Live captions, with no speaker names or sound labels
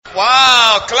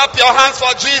Wow, clap your hands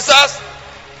for Jesus.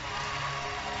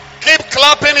 Keep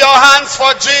clapping your hands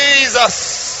for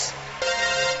Jesus.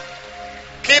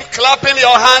 Keep clapping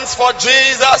your hands for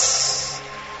Jesus.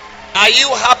 Are you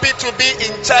happy to be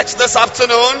in church this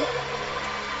afternoon?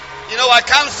 You know, I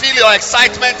can't feel your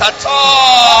excitement at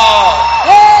all.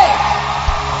 Hey,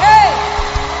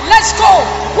 let's go.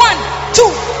 1,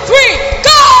 2, 3,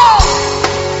 go!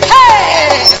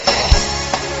 Hey!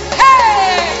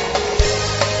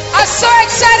 I'm so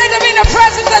excited to be in the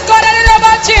presence of God. I don't know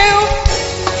about you,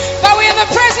 but we're in the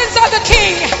presence of the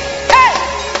King. Hey!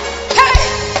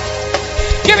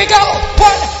 Here we go.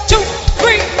 1, 2,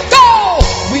 3, go!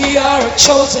 We are a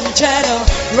chosen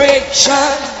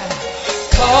generation,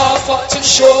 called for to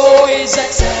show His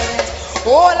excellence.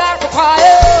 All I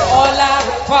require for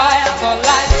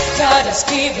life, God has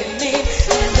given me,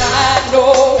 and I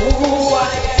know who I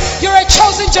am. You're a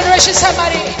chosen generation,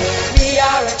 somebody. We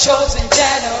are a chosen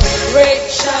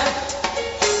generation,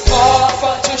 called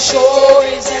for to show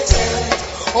His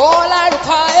excellence. All I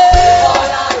require for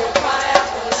life,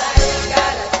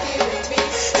 God has given me,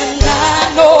 and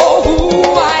I know who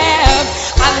I am.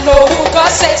 I know who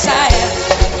God says I am,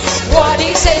 what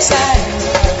He says I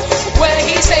am, where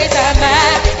He says I'm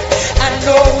at. I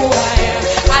know who I am.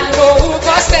 I know who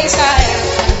God says I am,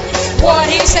 what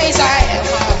He says I am,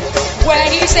 where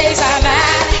He says I'm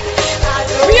at.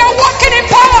 We are walking in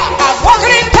power. I'm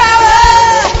walking in power.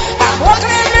 I'm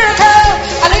walking in miracle.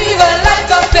 I live a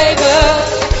life of favor,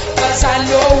 cause I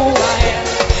know who I am.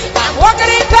 I'm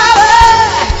walking in power.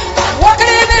 I'm walking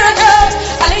in miracles.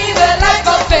 I live a life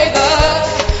of favor,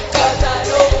 cause I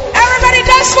know. Everybody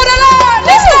dance for the Lord.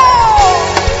 Let's go.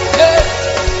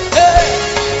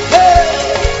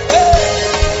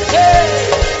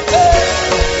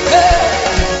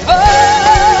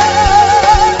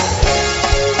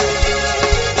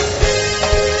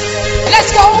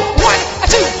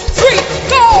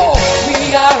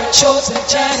 Chosen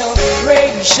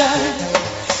generation,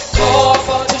 called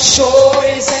for to show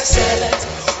His excellence.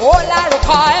 All I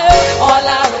require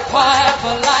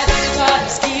for life, God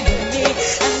has given me,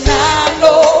 and I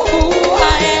know who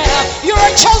I am. You're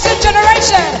a chosen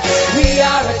generation. We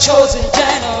are a chosen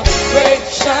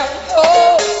generation,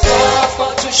 called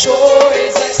for to show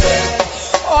His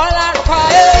excellence. All I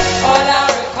require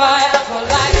for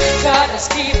life, God has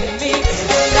given me,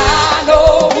 and I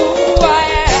know who I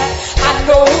am. I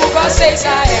know who God says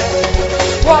I am,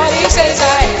 what He says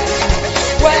I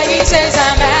am, where He says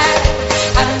I'm at.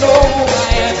 I know who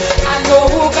I am. I know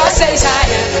who God says I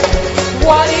am,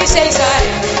 what He says I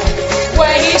am,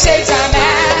 where He says I'm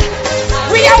at.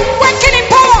 We are working in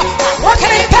power. I'm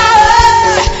working in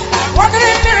power. I'm working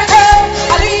in miracle.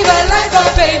 I live a life of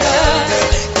favor,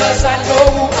 cause I know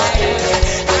who I am.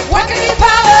 I'm working in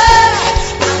power.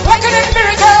 I'm working in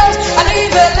miracles. I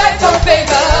live a life of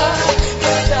favor.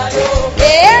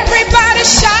 Everybody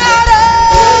shout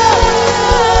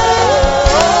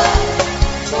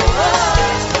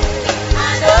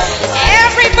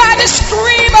everybody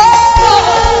scream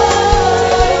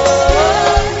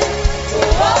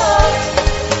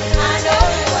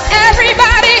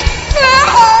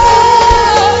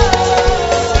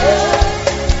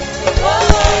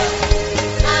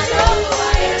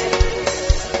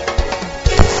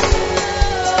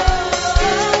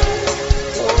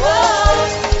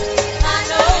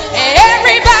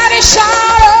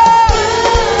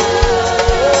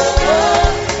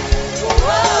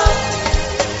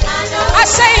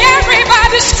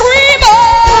everybody scream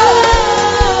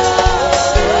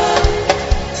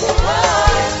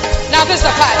now this is the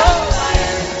part,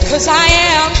 cause I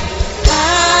am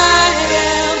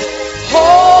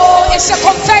oh, it's a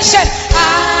confession.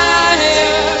 I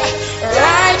am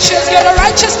righteous. You're the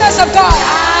righteousness of God.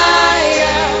 I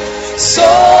am so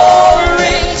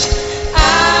rich.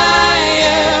 I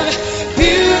am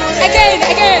beautiful.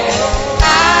 Again.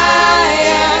 I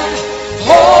am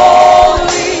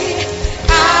holy.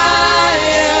 I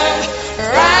am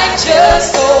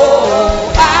righteous.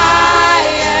 Oh, I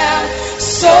am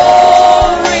so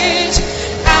rich.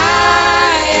 I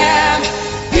am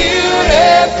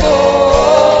beautiful.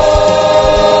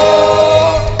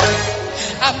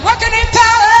 I'm walking in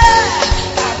power.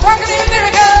 I'm walking in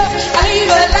miracle. I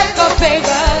live a life of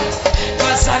favor,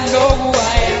 cause I know who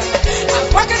I am. I'm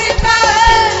walking in power.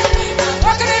 I'm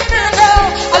walking in miracle.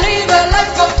 I live a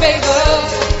life of favor.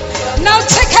 Now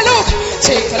take a look.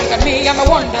 Take a look at me. I'm a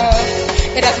wonder.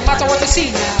 It doesn't matter what you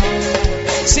see now.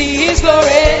 See His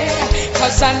glory,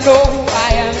 cause I know who I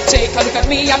am. Take a look at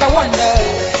me. I'm a wonder.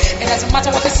 It doesn't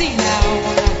matter what you see now.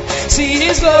 See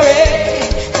His glory,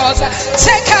 cause I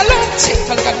take a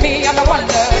look at me. I'm a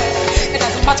wonder. It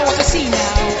doesn't matter what you see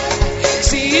now.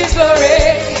 see His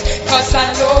glory, 'cause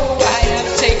I know who I am.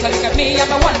 Take a look at me,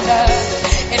 I'm a wonder.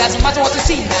 It doesn't matter what you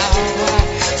see now.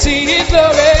 See His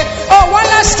glory. Oh, one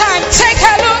last time. Take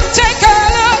a look, take a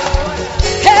look.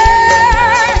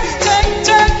 Hey,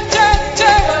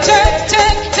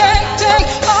 take.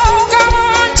 Oh, come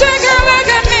on, take a look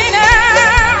at me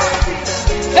now.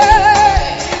 Hey,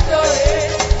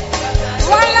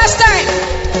 one last time.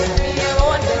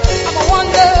 I'm a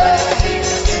wonder.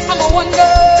 I'm a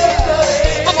wonder.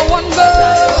 I'm a wonder.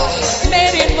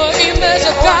 Made in the image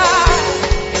of God.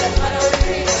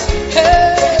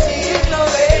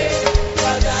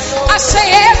 I say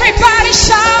everybody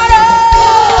shout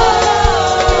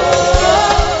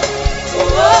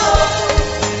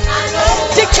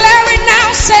declare it now,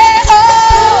 say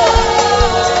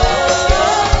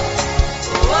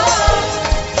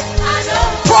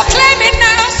proclaim it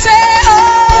now, say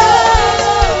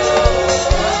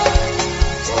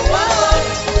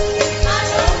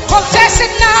confess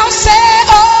it now, say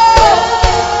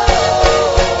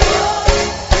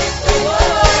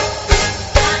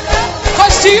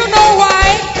do you know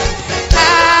why?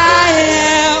 I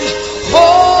am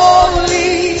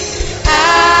holy,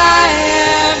 I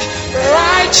am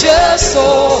righteous,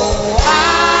 oh,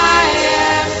 I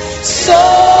am so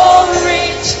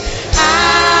rich,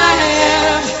 I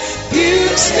am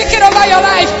beautiful. Speak it over your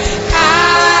life.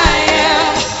 I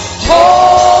am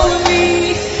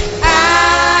holy,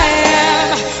 I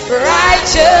am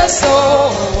righteous,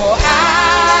 oh,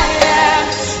 I am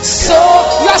so.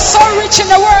 You are so rich in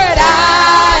the word.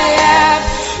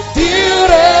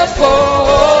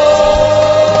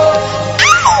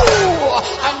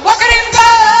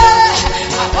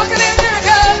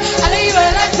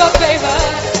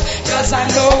 I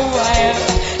know I am.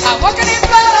 I'm walking in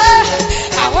power.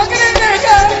 I'm walking in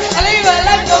miracle. I live a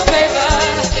life of favor.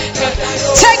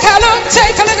 Take a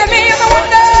look at me. I'm a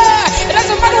wonder. It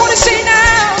doesn't matter what you see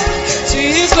now.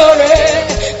 See His glory,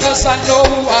 'cause I know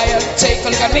who I am. Take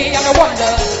a look at me. I'm a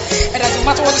wonder. It doesn't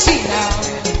matter what you see now.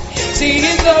 See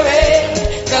His glory,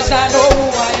 'cause I know who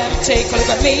I am. Take a look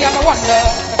at me. I'm a wonder.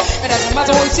 It doesn't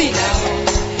matter what you see now.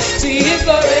 See His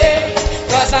glory,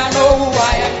 'cause I know who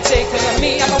I am. Take a look at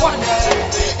me, I'm a wonder.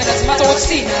 It doesn't matter what you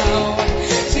see now.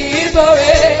 See His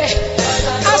glory.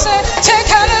 I said,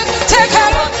 take a look, take a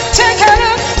look, take a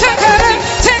look, take a look,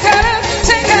 take a look,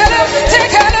 take a look,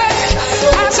 take a look.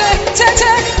 I said, take,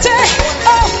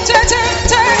 oh, take,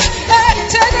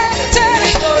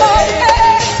 oh,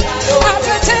 hey. I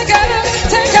said, take a look,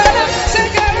 take a look,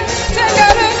 take a look, take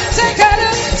a look, take a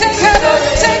look, take a look,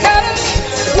 take a look.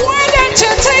 Why don't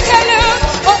you take a look?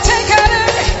 Oh, take a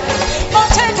look. Oh,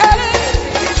 take a look.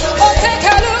 Oh, take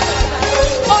a look.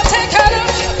 Oh, take a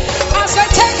look. I said,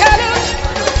 take a look.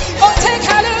 Oh, take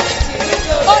a look.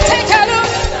 Oh, take a look.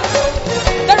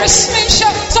 There is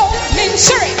mission, so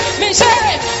misery,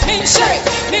 misery, misery,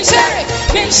 misery,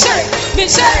 misery,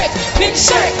 misery,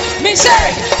 misery,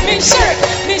 misery, misery,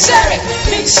 misery,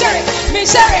 misery,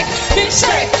 misery,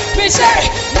 misery, misery,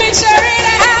 misery in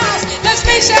the house. There's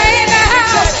misery in the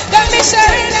house. There's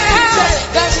misery in the house.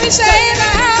 There's misery in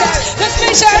the house. There's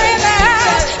misery in the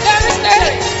house.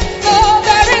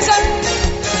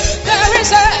 There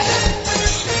is a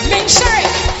misery.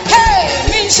 Hey,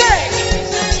 misery,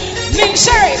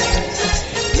 misery,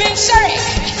 misery,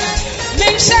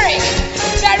 misery.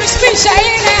 There is misery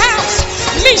in the house.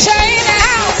 Misery in the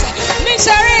house.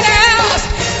 Misery in the house.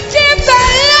 Give the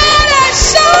Lord a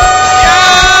shout.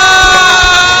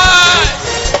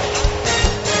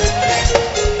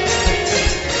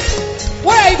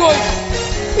 Where are you going?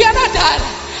 We are not done.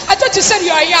 I thought you said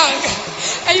you are young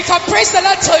and you can praise the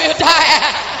Lord till you die.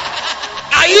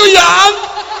 Are you young?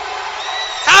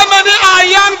 How many are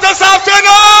young this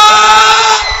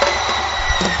afternoon?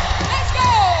 Let's go.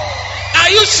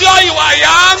 Are you sure you are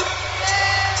young?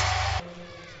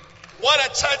 What a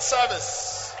church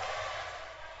service.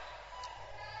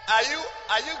 Are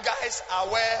you guys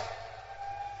aware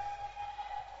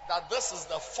that this is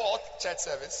the 4th church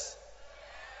service?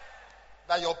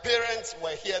 That your parents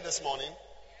were here this morning?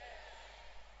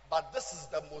 But this is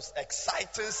the most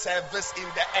exciting service in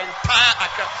the entire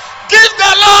Accra. Give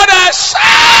the Lord a shout!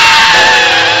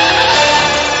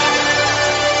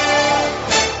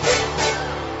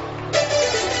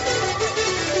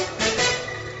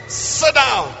 Sit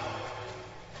down.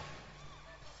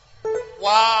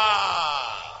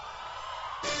 Wow.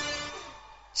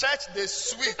 Church, they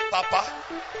sweet, Papa.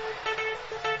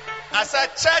 I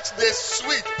said, church, they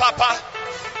sweet, Papa.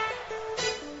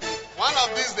 One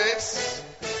of these days,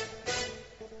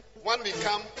 when we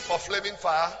come for Flaming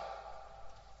Fire,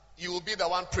 you will be the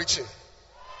one preaching.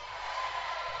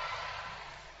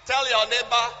 Tell your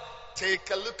neighbor,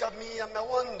 Take a look at me, I'm a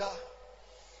wonder.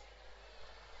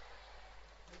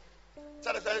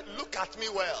 Tell the person, look at me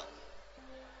well.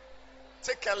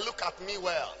 Take a look at me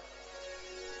well.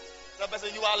 Tell the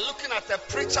person, you are looking at a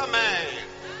preacher man.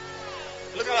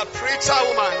 Looking at a preacher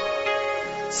woman.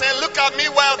 Say, look at me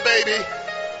well, baby.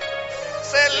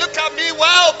 Say, look at me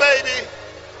well, baby.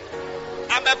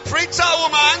 I'm a preacher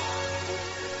woman.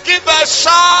 Give a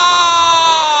shout.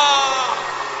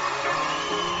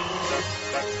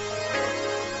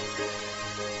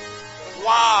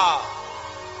 Wow.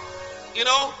 You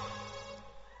know,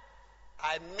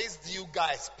 I missed you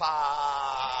guys,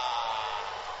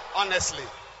 honestly.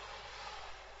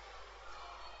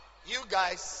 You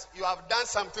guys, you have done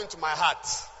something to my heart.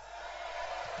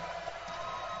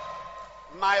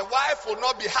 My wife will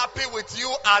not be happy with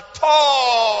you at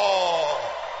all.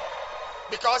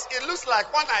 Because it looks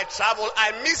like when I travel,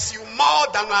 I miss you more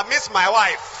than I miss my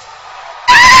wife.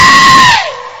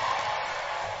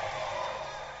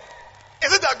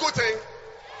 Is it a good thing?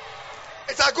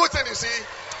 It's a good thing, you see.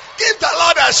 Give the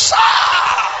Lord a shout.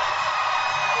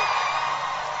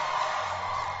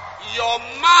 Your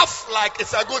mouth, like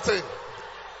it's a good thing.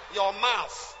 Your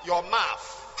mouth.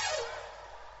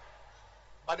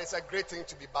 But it's a great thing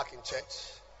to be back in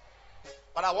church.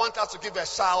 But I want us to give a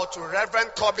shout to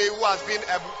Reverend Kobe, who has been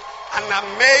an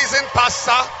amazing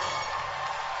pastor.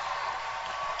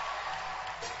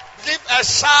 Give a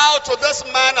shout to this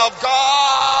man of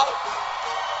God.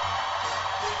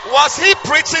 Was he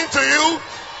preaching to you?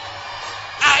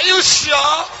 Are you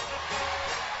sure?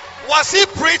 Was he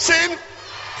preaching?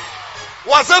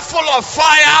 Was it full of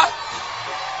fire?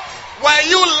 Were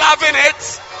you loving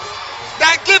it?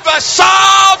 Then give a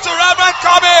shout to Reverend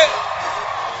Kobe.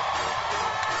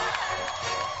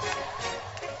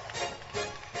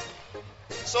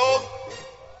 So,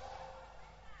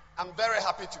 I'm very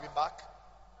happy to be back.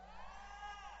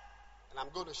 And I'm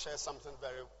going to share something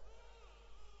very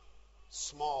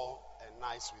small and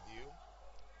nice with you.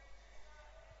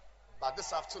 But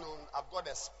this afternoon, I've got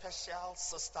a special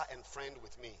sister and friend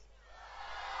with me.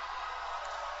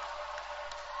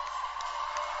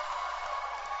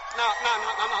 Now.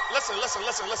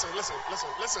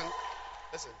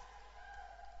 Listen.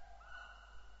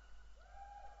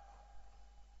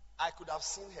 I could have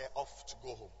seen her off to go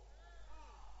home.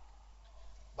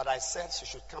 But I said she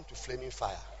should come to Flaming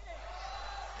Fire.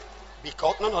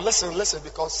 Because, listen,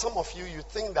 because some of you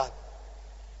think that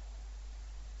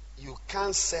you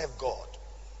can't serve God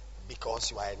because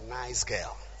you are a nice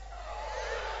girl.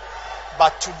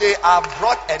 But today I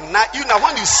brought a nice,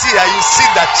 when you see her, you see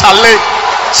that Charlie.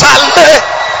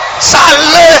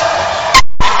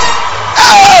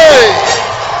 Hey!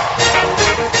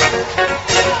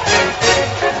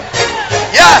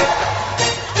 Yeah.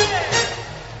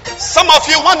 Some of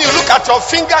you, when you look at your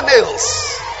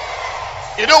fingernails,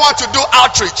 you don't want to do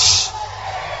outreach.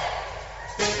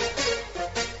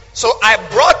 So I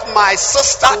brought my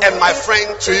sister and my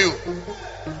friend to you.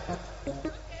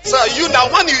 So you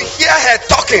now, when you hear her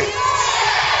talking,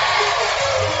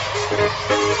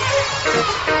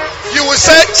 you will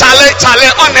say, Charlie,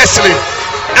 honestly,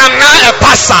 I'm now a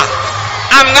pastor.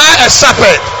 I'm now a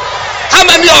shepherd. How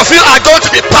many of you are going to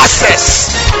be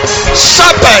pastors?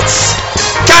 Shepherds.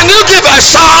 Can you give a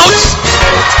shout?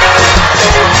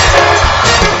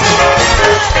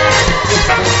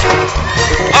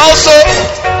 Also,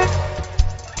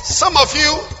 some of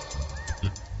you,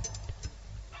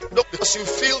 because you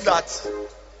feel that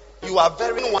you are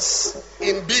very once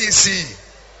in BC,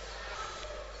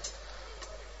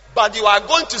 but you are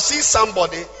going to see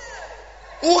somebody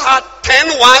who had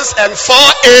 10 ones and 4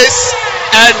 A's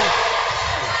and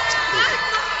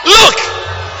look,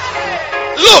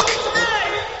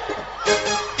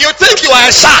 you think you are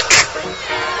a shark.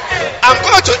 I'm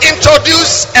going to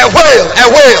introduce a whale.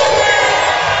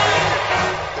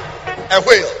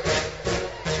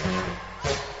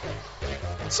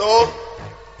 So,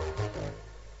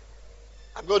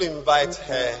 I'm going to invite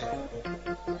her.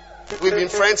 We've been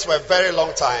friends for a very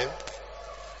long time.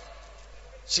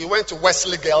 She went to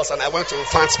Wesley Girls and I went to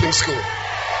Infant Spring School.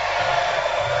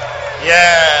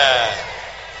 Yeah.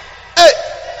 Hey.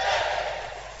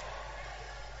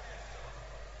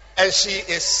 And she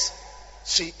is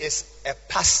a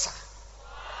pastor.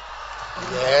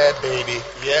 Yeah,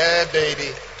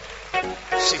 baby.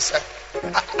 She said,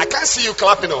 I can't see you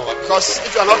clapping over, because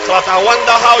if you are not clapping, I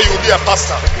wonder how you will be a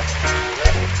pastor.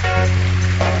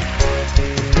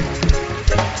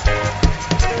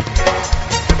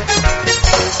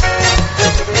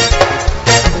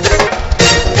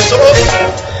 So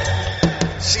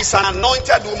she's an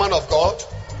anointed woman of God,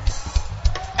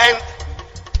 and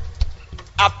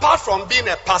apart from being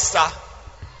a pastor,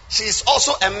 She is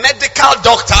also a medical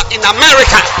doctor in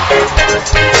America.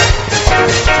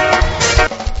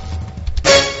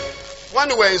 When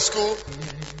we were in school,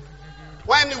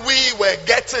 when we were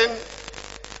getting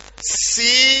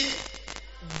C,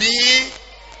 B,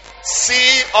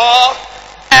 C, or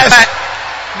F,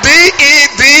 D,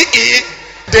 E,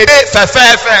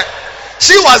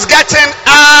 she was getting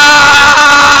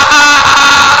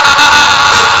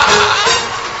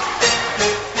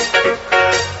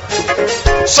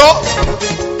So,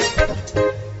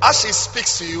 as she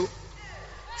speaks to you,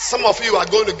 some of you are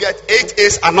going to get 8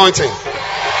 A's anointing,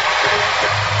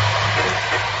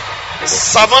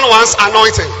 7 ones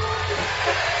anointing.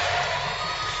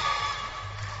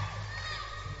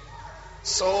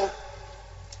 So,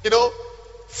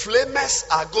 flamers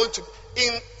are going to,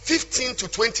 in 15 to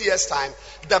 20 years time,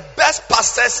 the best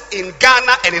pastors in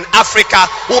Ghana and in Africa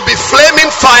will be flaming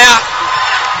fire.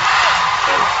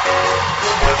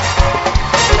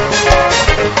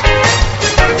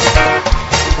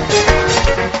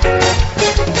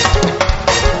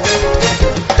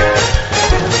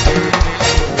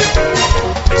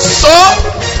 So,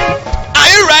 are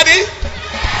you ready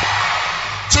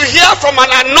to hear from an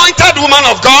anointed woman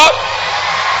of God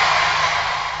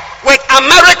with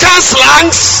American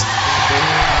slangs?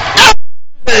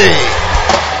 Hey!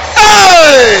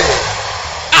 Hey!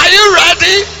 Are you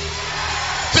ready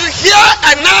to hear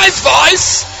a nice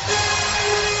voice?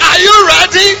 Are you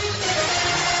ready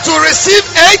to receive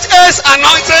 8 A's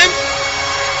anointing?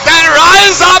 Then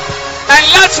rise up and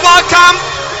let's welcome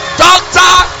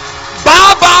Dr.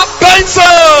 Baba Pencil.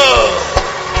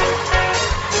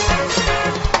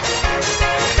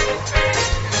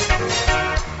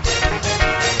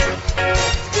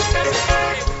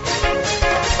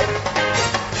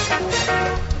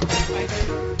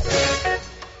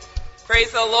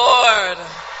 Praise the Lord.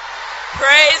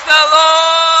 Praise the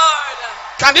Lord.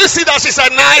 Can you see that she's a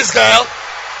nice girl?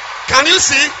 Can you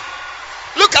see?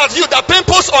 Look at you, the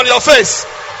pimples on your face.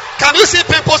 Can you see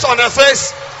pimples on her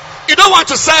face? You don't want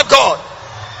to serve God.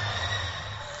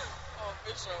 Oh,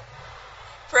 Bishop.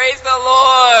 Praise the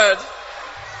Lord.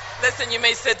 Listen, you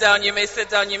may sit down, you may sit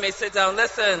down, you may sit down.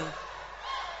 Listen.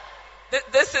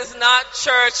 This is not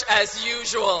church as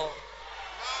usual.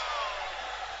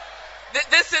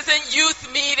 This isn't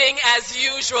youth meeting as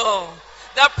usual.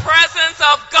 The presence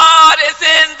of God is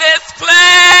in this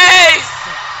place.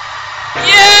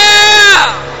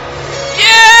 Yeah!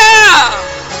 Yeah!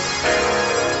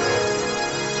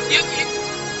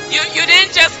 You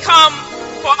didn't just come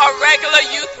for a regular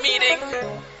youth meeting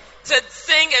to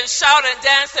sing and shout and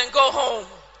dance and go home.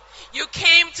 You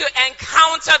came to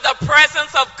encounter the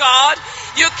presence of God.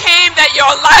 You came that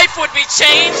your life would be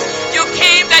changed. You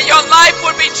came that your life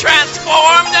would be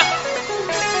transformed.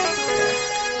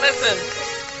 Listen,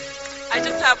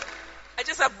 I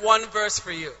just have one verse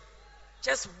for you.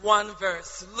 Just one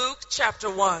verse. Luke chapter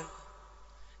 1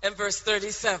 and verse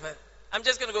 37. I'm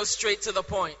just going to go straight to the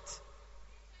point.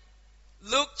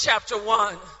 Luke chapter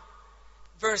 1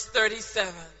 verse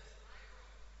 37.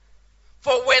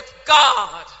 For with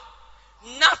God,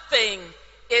 nothing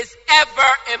is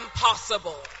ever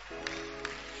impossible.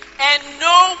 And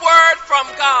no word from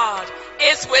God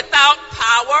is without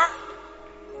power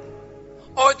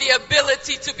or the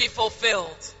ability to be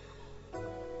fulfilled.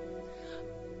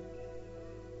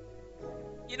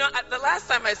 You know, the last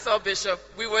time I saw Bishop,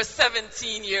 we were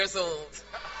 17 years old.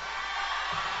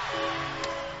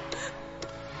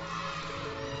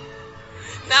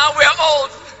 Now we're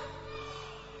old.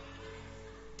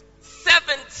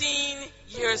 17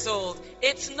 years old.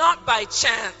 It's not by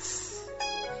chance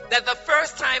that the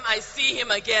first time I see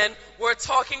him again, we're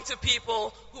talking to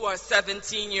people who are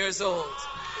 17 years old,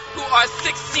 who are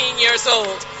 16 years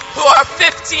old, who are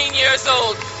 15 years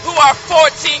old, who are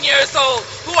 14 years old,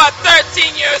 who are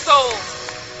 13 years old.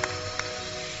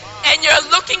 And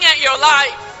you're looking at your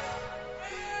life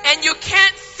and you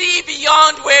can't see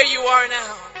beyond where you are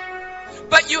now.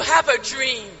 But you have a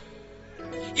dream.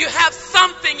 You have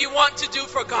something you want to do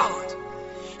for God.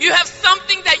 You have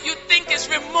something that you think is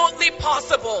remotely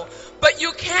possible, but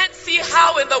you can't see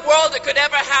how in the world it could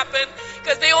ever happen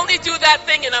because they only do that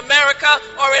thing in America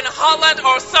or in Holland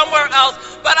or somewhere else.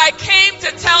 But I came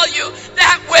to tell you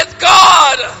that with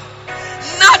God,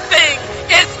 nothing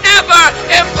is ever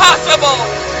impossible.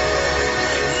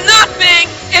 Nothing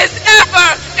is ever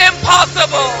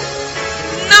impossible.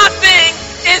 Nothing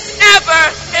is ever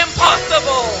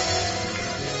impossible.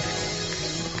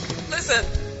 Listen,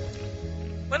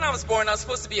 when I was born, I was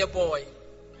supposed to be a boy.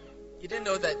 You didn't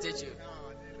know that, did you?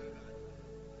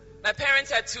 My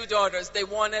parents had 2 daughters. They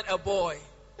wanted a boy.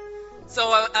 So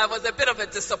I was a bit of a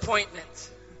disappointment.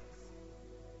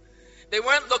 They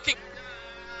weren't looking.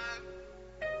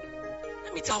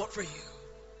 Let me tell it for you.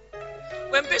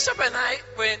 When Bishop and I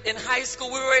were in high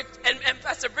school, we were, and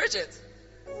Pastor Bridget,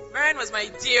 Marion was my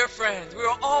dear friend. We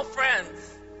were all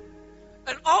friends.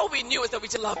 And all we knew was that we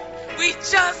just loved. We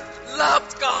just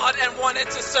loved God and wanted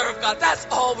to serve God. That's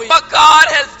all we. What God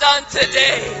has done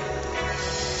today.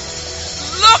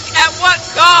 Look at what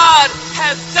God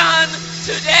has done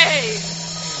today.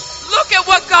 Look at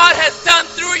what God has done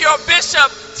through your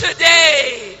bishop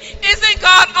today. Isn't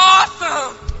God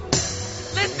awesome?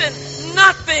 Listen,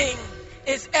 nothing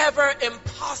is ever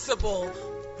impossible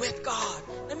with God.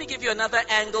 Let me give you another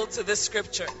angle to this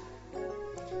scripture.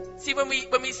 See, when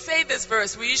we say this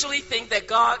verse, we usually think that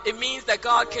it means that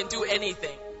God can do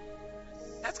anything.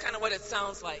 That's kind of what it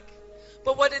sounds like.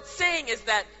 But what it's saying is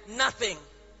that nothing,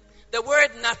 the word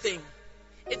nothing,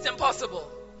 it's impossible.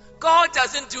 God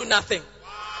doesn't do nothing.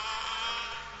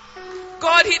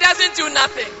 God, He doesn't do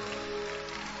nothing.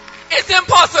 It's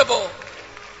impossible.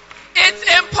 It's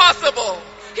impossible.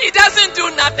 He doesn't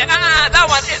do nothing. That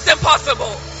one is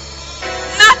impossible.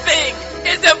 Nothing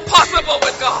is impossible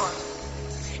with God.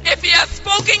 If He has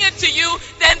spoken it to you,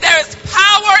 then there is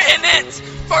power in it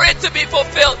for it to be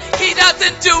fulfilled. He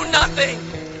doesn't do nothing.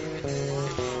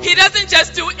 He doesn't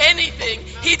just do anything.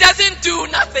 He doesn't do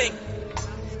nothing.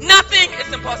 Nothing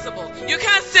is impossible. You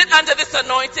can't sit under this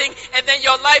anointing and then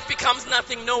your life becomes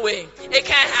nothing. No way. It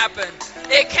can't happen.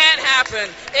 It can't happen.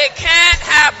 It can't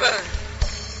happen.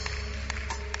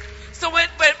 So when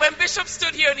Bishop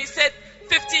stood here and he said,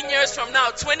 15 years from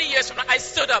now, 20 years from now, I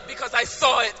stood up because I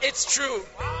saw it. It's true.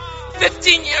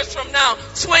 15 years from now,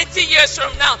 20 years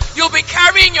from now, you'll be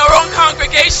carrying your own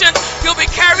congregation. You'll be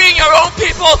carrying your own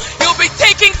people. You'll be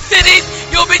taking cities.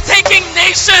 You'll be taking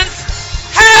nations.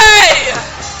 Hey!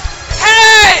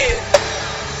 Hey!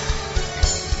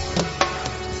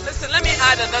 Listen, let me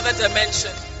add another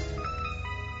dimension.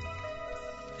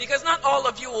 Because not all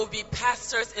of you will be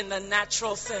pastors in the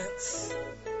natural sense.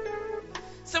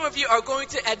 Some of you are going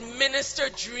to administer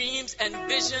dreams and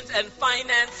visions and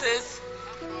finances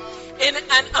in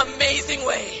an amazing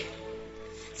way.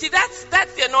 See, that's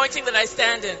the anointing that I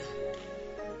stand in.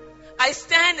 I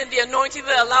stand in the anointing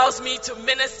that allows me to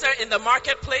minister in the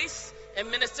marketplace and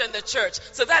minister in the church.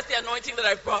 So that's the anointing that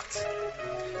I've brought.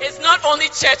 It's not only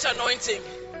church anointing.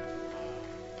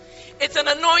 It's an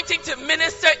anointing to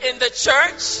minister in the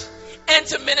church and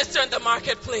to minister in the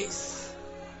marketplace.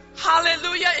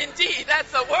 Hallelujah, indeed.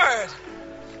 That's the word.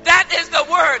 That is the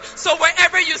word. So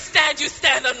wherever you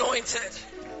stand anointed.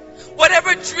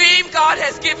 Whatever dream God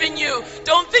has given you,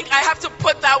 don't think I have to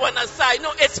put that one aside.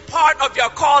 No, it's part of your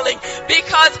calling,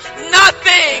 because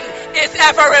nothing is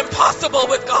ever impossible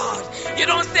with God. You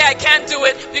don't say I can't do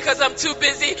it because I'm too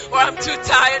busy or I'm too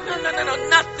tired. No.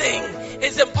 Nothing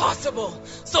is impossible.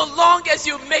 So long as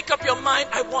you make up your mind,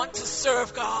 I want to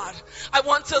serve God. I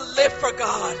want to live for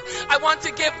God. I want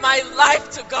to give my life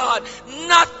to God.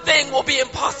 Nothing will be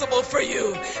impossible for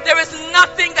you. There is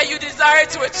nothing that you desire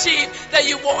to achieve that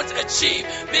you won't achieve,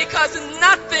 because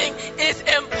nothing is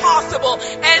impossible.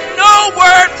 And no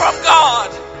word from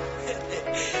God,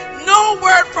 no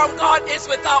word from God is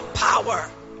without power.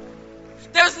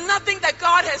 There's nothing that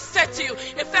God has said to you.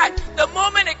 In fact, the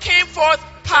moment it came forth,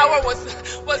 power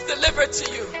was delivered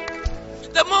to you.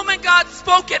 The moment God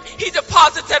spoke it, He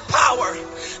deposited power.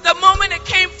 The moment it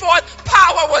came forth,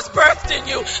 power was birthed in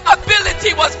you.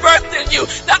 Ability was birthed in you.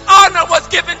 The honor was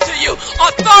given to you.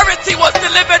 Authority was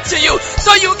delivered to you.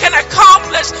 So you can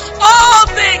accomplish all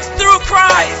things through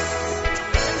Christ.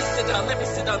 Let me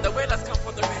sit down. The word has come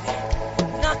for the ready.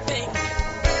 Nothing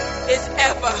is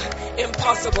ever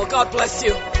impossible. God bless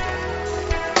you.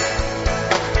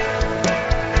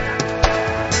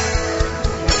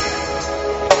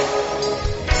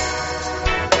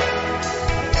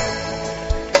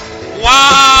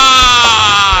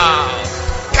 Wow!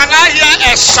 Can I hear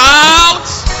a shout?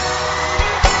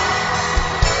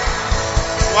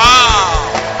 Wow!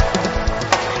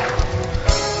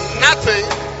 Nothing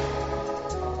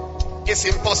is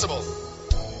impossible.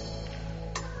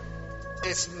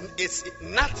 It's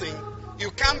nothing.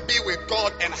 You can't be with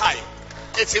God and hide.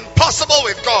 It's impossible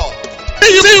with God.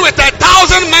 You be with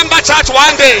 1,000-member church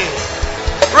one day.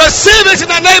 Receive it in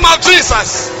the name of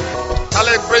Jesus.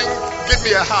 Give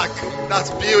me a hug. That's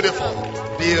beautiful.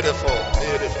 Beautiful.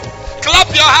 Beautiful.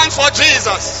 Clap your hands for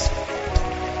Jesus.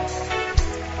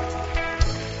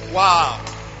 Wow.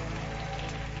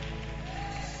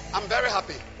 I'm very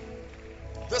happy.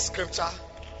 This scripture,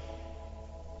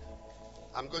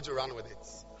 I'm going to run with it.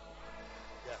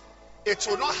 Yeah. It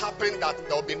will not happen that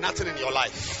there will be nothing in your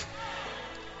life.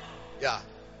 Yeah.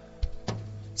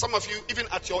 Some of you, even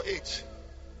at your age,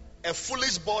 a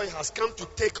foolish boy has come to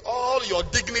take all your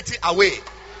dignity away.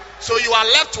 So you are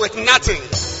left with nothing.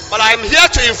 But I am here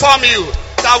to inform you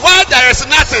that where there is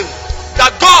nothing,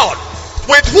 that God,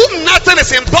 with whom nothing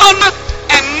is in honor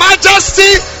and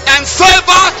majesty and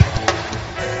favor,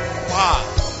 wow,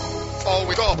 for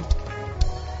with God,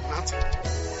 nothing.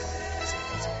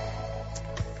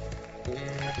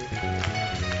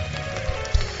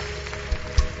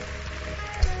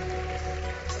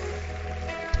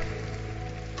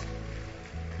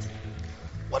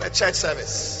 What a church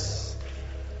service.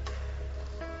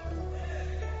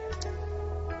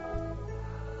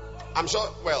 I'm sure,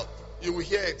 well, you will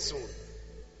hear it soon.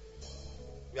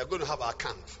 We are going to have our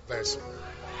camp very soon.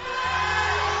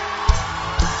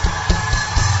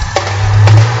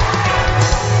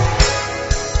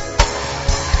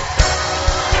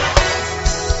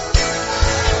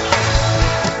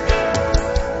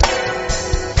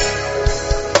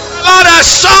 Lord, I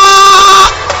saw.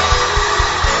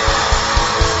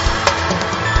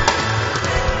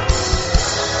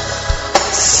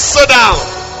 Sit down.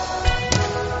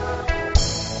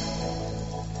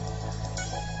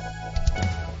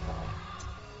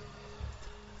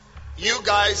 You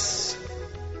guys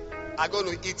are going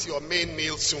to eat your main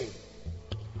meal soon.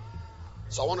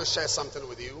 So I want to share something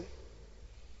with you.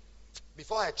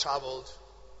 Before I traveled,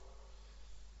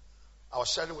 I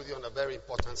was sharing with you on a very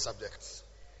important subject.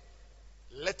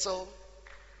 Little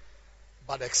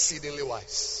but exceedingly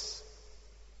wise.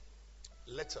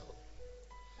 Little.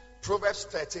 Proverbs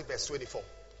 30 verse 24.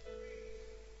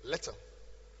 Little.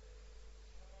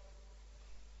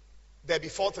 There be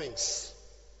four things.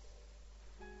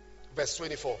 Verse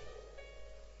 24.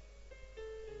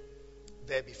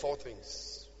 There be four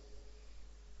things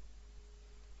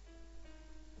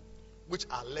which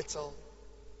are little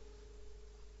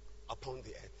upon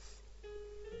the earth.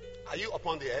 Are you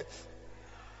upon the earth?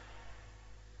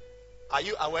 Are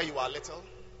you aware you are little?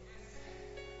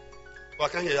 Well, I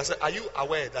can't hear you. I said, are you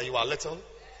aware that you are little?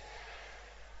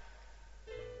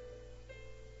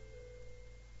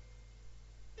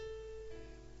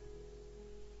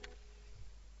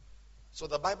 So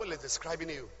the Bible is describing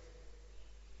you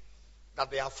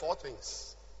that there are four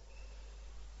things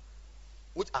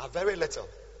which are very little.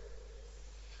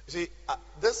 You see,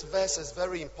 this verse is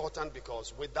very important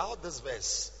because without this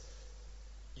verse,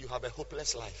 you have a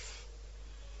hopeless life.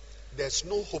 There's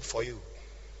no hope for you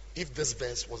if this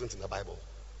verse wasn't in the Bible.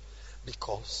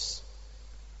 Because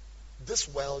this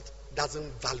world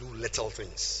doesn't value little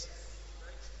things.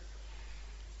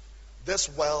 This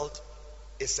world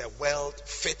is a world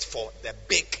fit for the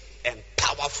big and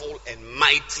powerful and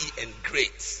mighty and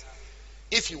great.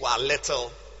 If you are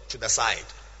little, to the side.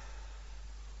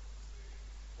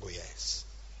 Oh yes.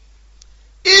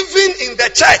 Even in the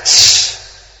church,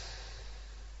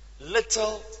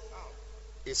 little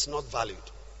is not valued.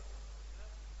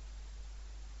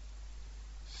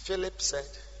 Philip said,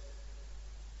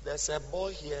 there's a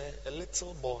boy here, a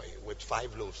little boy with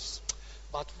 5 loaves.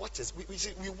 But what is,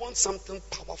 we want something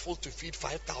powerful to feed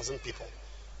 5,000 people.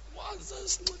 What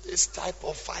is this type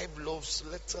of 5 loaves?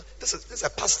 This is a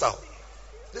pastor.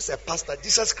 This is a pastor,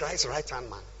 Jesus Christ, right hand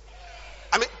man.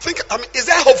 Is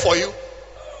there hope for you?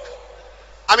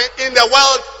 In the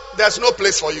world, there's no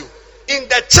place for you. In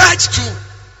the church too.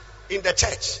 In the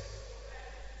church.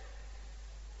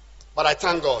 But I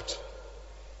thank God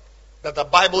that the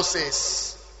Bible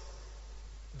says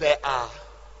there are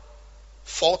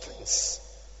 4 things.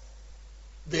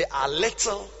 They are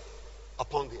little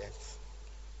upon the earth,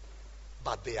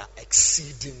 but they are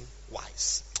exceeding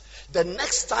wise. The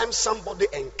next time somebody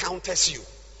encounters you,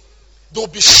 they'll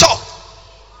be shocked.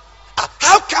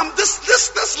 How come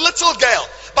this little girl,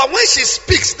 but when she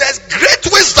speaks, there's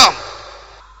great wisdom.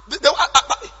 You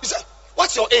say,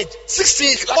 what's your age?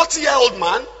 16, 40-year-old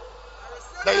man?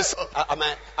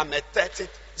 I'm a 30.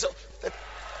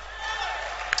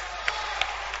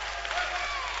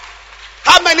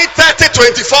 How many 30,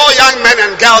 24 young men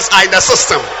and girls are in the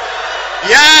system?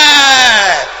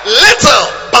 Yeah. Little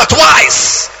but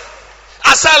wise.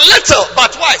 I said little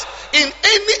but wise. In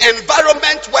any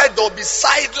environment where they'll be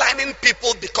sidelining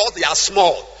people because they are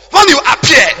small, when you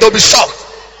appear, they'll be shocked.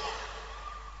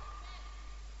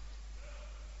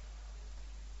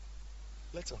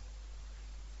 Little.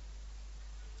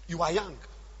 You are young,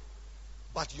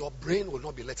 but your brain will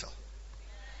not be little.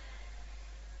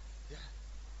 Yeah.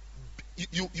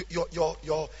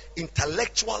 Your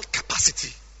intellectual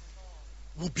capacity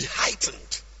will be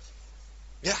heightened.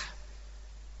 Yeah.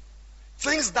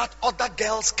 Things that other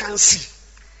girls can't see.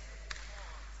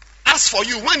 As for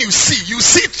you, when you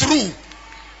see through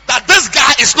that this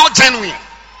guy is not genuine.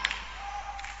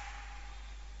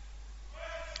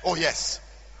 Oh yes.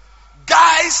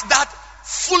 guys that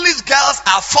foolish girls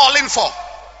are falling for.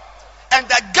 And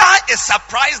the guy is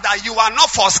surprised that you are not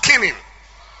for skinning,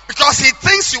 because he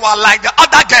thinks you are like the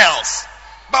other girls.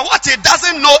 But what he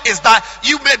doesn't know is that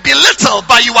you may be little,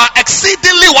 but you are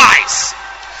exceedingly wise.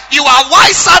 You are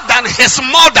wiser than his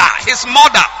mother. His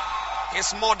mother.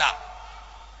 His mother.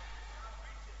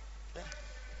 Yeah.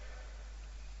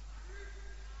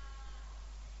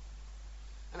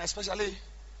 And especially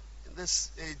in this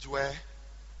age where,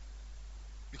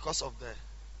 because of the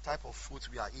type of food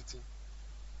we are eating,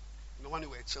 you know, when we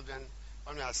were children,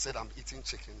 when I said I'm eating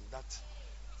chicken, that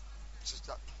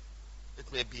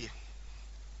it may be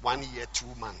 1 year, 2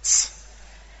 months.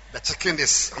 The chicken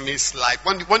is, it's like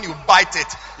when you bite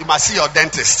it, you must see your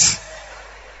dentist.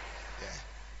 Yeah.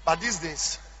 But these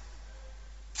days,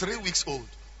 3 weeks old.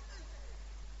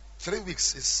 3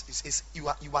 weeks is you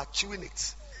are chewing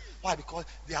it. Why? Because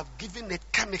they have given it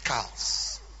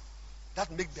chemicals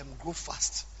that make them grow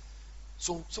fast.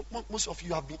 So most of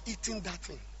you have been eating that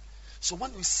thing. So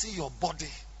when we see your body,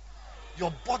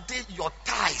 your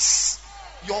thighs,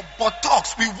 your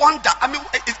buttocks, we wonder,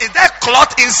 is there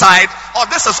cloth inside, or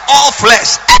this is all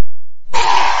flesh?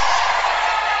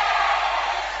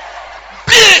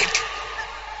 Big.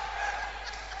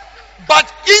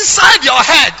 But inside your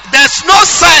head, there's no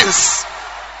sense.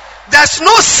 There's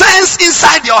no sense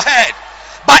inside your head.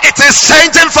 But it is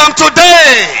changing from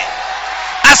today.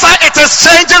 I said it is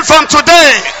changing from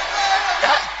today.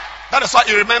 Yeah. That is why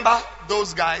you remember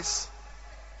those guys.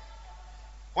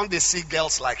 When they see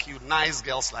girls like you, nice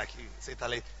girls like you, say,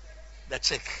 Tali, the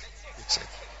chick.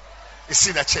 You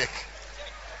see the chick.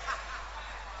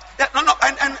 Yeah, no,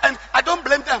 and I don't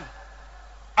blame them.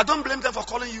 I don't blame them for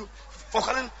calling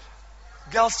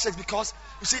girls chicks, because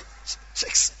you see,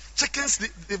 chickens,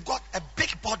 they've got a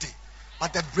big body,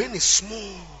 but the brain is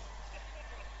small.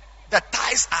 The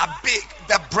thighs are big,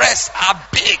 the breasts are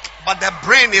big, but the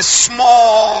brain is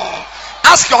small.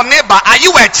 Ask your neighbor, are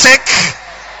you a chick?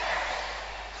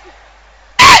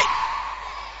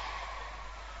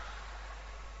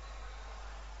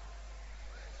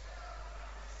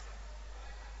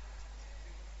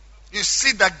 You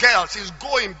see the girl, she's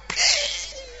going big.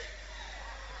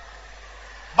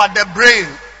 But the brain,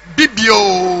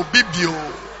 bibio.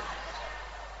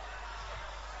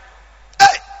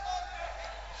 Hey!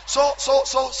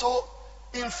 So,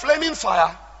 in flaming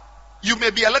fire, you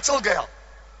may be a little girl,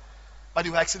 but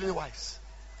you are exceedingly wise.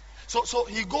 So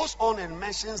he goes on and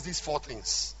mentions these 4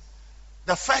 things.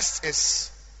 The first is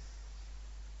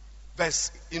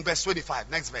in verse 25,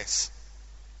 next verse.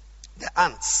 The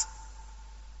ants.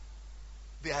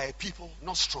 They are a people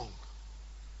not strong.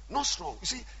 Not strong. You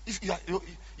see, if you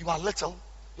are little,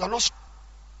 you are not strong.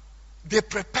 They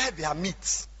prepare their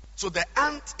meat. So the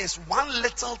ant is one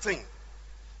little thing,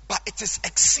 but it is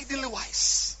exceedingly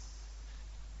wise.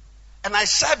 And I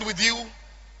shared with you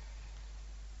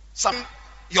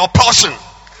your portion.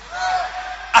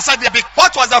 I said,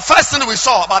 what was the first thing we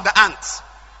saw about the ant?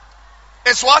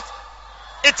 It's what?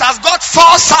 It has got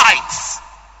 4 sides.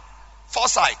 4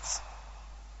 sides.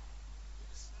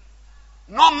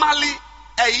 Normally,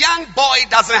 a young boy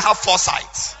doesn't have 4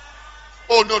 sides.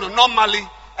 Oh, no. Normally,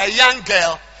 a young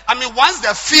girl, once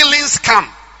the feelings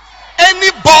come,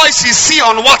 any boy she see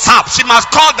on WhatsApp, she must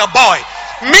call the boy.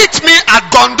 Meet me at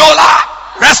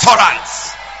Gondola Restaurant.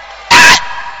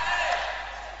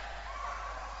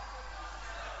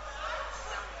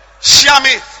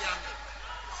 Shiami.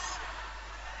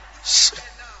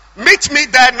 Meet me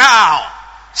there now.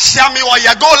 Shiami or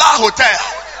Yagola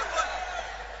Hotel.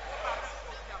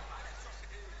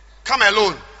 Come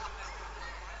alone.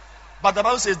 But the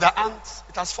Bible says the ant,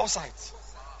 it has 4 sides.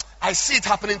 I see it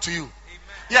happening to you.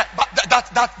 Yeah, but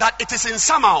that it is in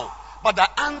summer. But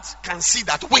the ant can see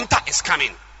that winter is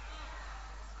coming.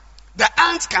 The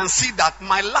ant can see that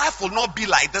my life will not be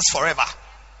like this forever.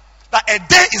 That a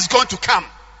day is going to come.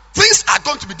 Things are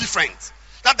going to be different.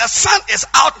 That the sun is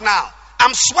out now.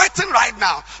 I'm sweating right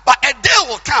now. But a day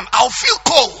will come. I'll feel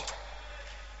cold.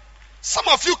 Some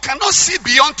of you cannot see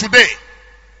beyond today.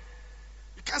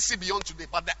 You can't see beyond today.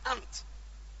 But the ant,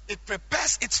 it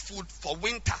prepares its food for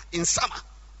winter in summer.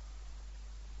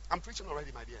 I'm preaching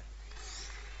already, my dear.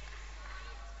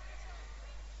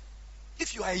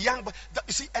 If you are young, but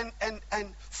you see,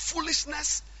 and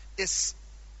foolishness is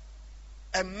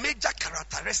a major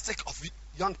characteristic of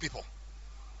young people.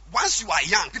 Once you are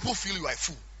young, people feel you are a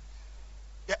fool.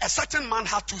 Yeah, a certain man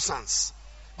had 2 sons,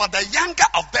 but the younger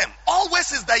of them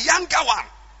always is the younger one.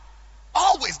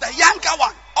 Always the younger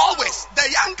one. Always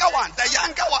the younger one. The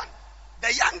younger one.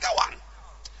 The younger one.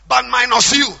 But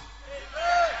minus you.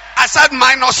 I said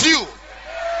minus you.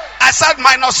 I said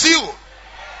minus you.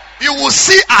 You will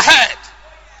see ahead.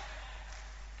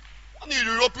 When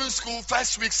you open school,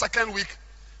 first week, second week,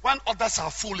 when others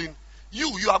are fooling,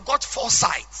 you have got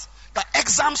foresight. The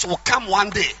exams will come one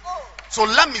day. So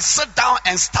let me sit down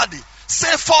and study.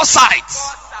 Say foresight.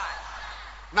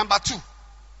 Number 2.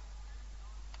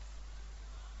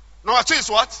 Number 2 is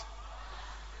what?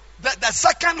 The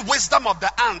second wisdom of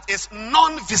the ant is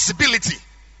non-visibility.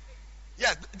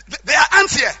 Yeah, there are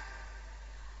ants here.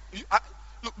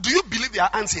 Look, do you believe there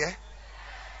are ants here?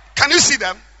 Can you see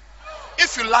them?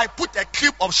 If you like, put a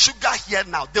cube of sugar here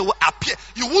now. They will appear.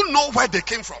 You won't know where they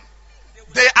came from.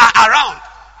 They are around.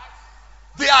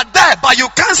 They are there, but you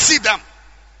can't see them.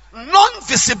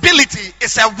 Non-visibility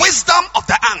is a wisdom of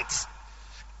the ant.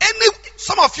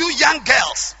 Some of you young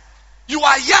girls, you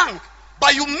are young,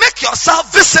 but you make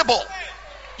yourself visible.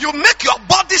 You make your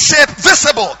body shape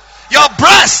visible. Your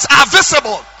breasts are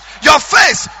visible. Your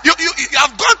face, you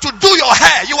have gone to do your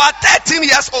hair. You are 13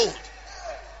 years old.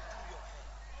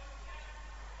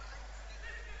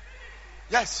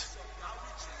 Yes.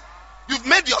 You've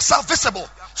made yourself visible.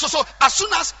 So as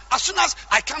soon as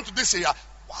I come to this area,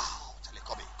 wow, Charlie,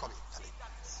 come in, Charlie.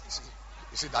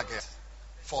 You see that girl?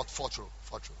 Fourth row.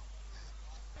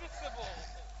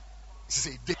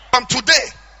 From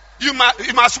today, you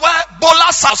must wear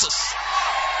bowler sizes.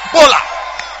 Bowler.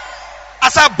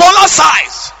 As a bowler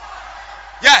size.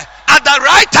 Yeah. At the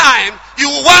right time, you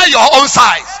wear your own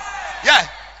size. Yeah.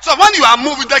 So when you are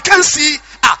moving, they can see,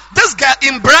 this girl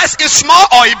in breast is small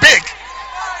or is big.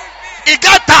 He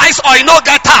got ties or he no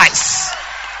get ties.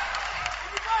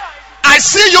 I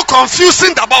see you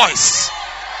confusing the boys.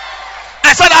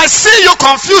 I said, I see you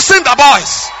confusing the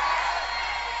boys.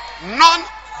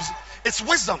 It's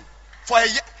wisdom. For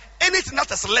anything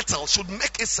that is little should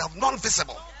make itself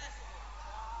non-visible.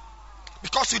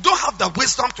 Because you don't have the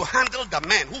wisdom to handle the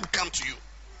men who will come to you.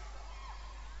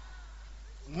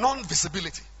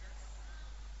 Non-visibility.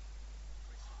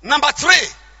 Number 3.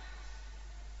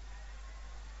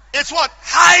 It's what?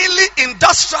 Highly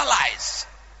industrialized.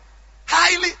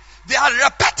 They are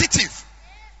repetitive.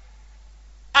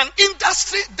 An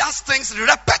industry does things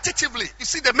repetitively. You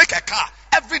see, they make a car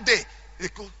every day. They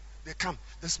go, they come,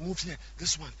 this move here,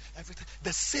 this one, everything.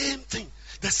 The same thing.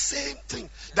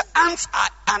 The ants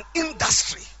are an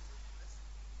industry.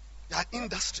 They are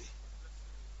industry.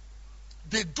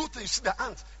 They do things. You see the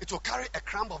ant, it will carry a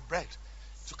crumb of bread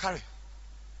to carry.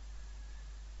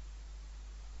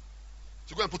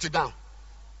 To go and put it down.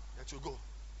 And to go.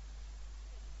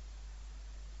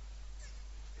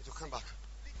 And to come back.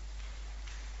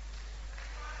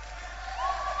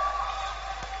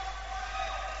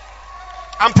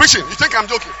 I'm preaching. You think I'm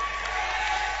joking?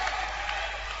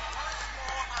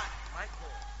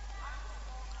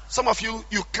 Some of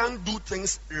you can't do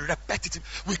things repetitive.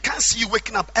 We can't see you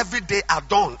waking up every day at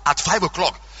dawn at 5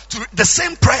 o'clock to the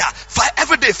same prayer.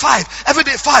 Every day 5. Every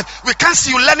day 5. We can't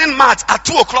see you learning math at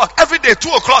 2 o'clock. Every day 2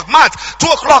 o'clock math. 2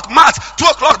 o'clock math. 2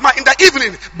 o'clock math in the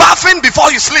evening. Bathing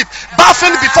before you sleep.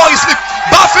 Bathing before you sleep.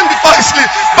 Bathing before you sleep.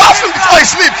 Bathing before you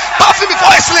sleep. Bathing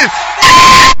before you sleep.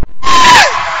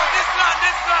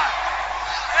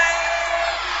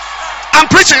 I'm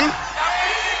preaching.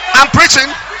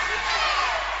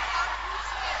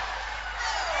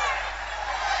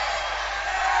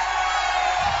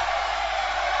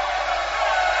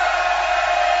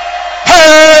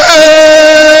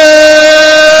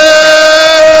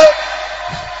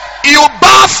 You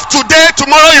bath today,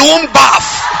 tomorrow you won't bath.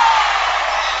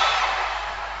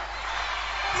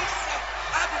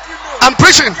 I'm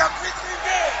preaching.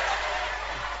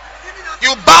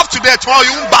 You bath today, tomorrow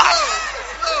you won't bath.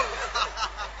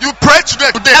 You pray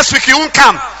today, next week you won't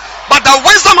come. But the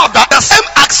wisdom of the same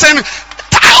action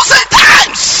 1,000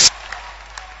 times.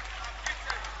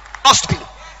 Not speaking.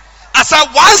 I said,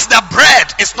 once the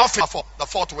bread is not fit for the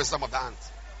 4th wisdom of the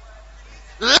ant.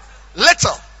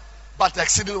 Little, but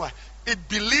exceedingly. It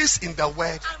believes in the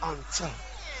word until.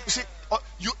 You see,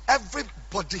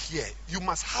 everybody here, you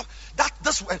must have that.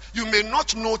 This word, you may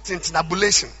not know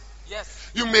tintinabulation.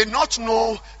 Yes. You may not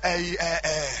know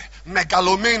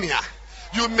megalomania.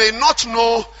 You may not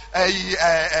know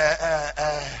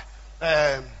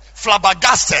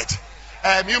flabbergasted.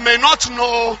 You may not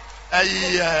know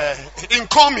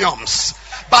encomiums.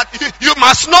 But you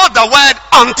must know the word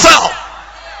until.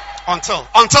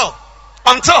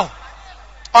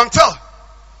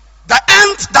 The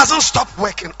ant doesn't stop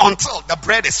working until the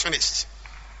bread is finished.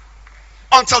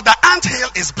 Until the ant hill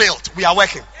is built, we are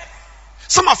working.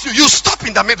 Some of you stop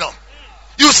in the middle.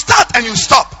 You start and you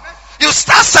stop. You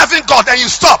start serving God and you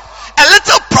stop. A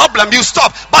little problem, you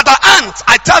stop. But the ants,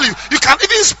 I tell you, you can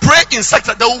even spray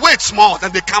insects. They'll wait small,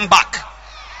 then they come back.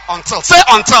 Until. Say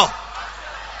until.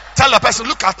 Tell the person,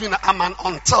 look at me, I'm an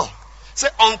until. Say,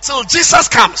 until Jesus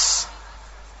comes.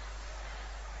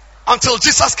 Until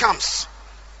Jesus comes.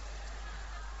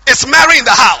 It's Mary in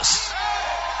the house.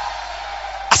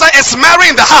 I said, it's Mary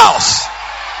in the house.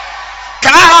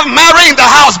 Can I have Mary in the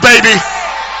house, baby?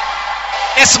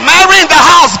 It's Mary in the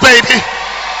house, baby.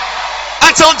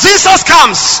 Until Jesus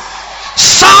comes.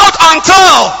 Shout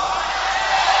until.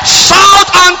 Shout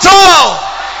until.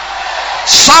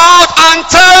 Shout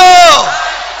until.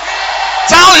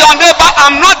 Tell your neighbor,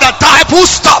 I'm not the type who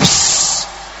stops.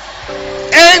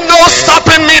 Ain't no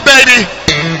stopping me, baby.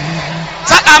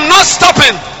 Say, I'm not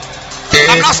stopping.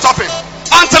 I'm not stopping.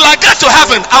 Until I get to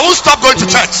heaven, I won't stop going to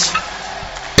church.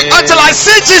 Until I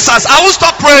see Jesus, I won't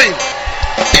stop praying.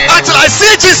 Until I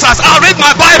see Jesus, I'll read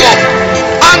my Bible.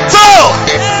 Until.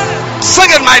 Sing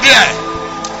it, my dear.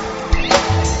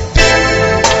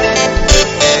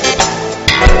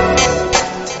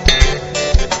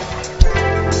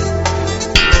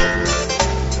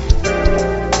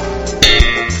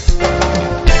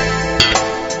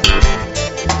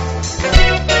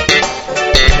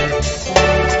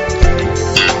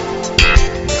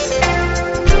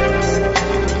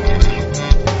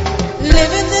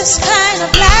 This kind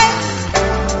of life,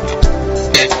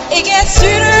 it gets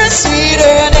sweeter and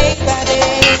sweeter day by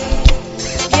day.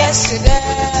 Yes, it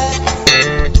does.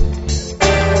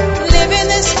 Living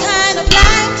this kind of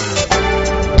life,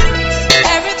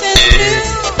 everything's new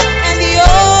and the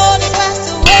old is passed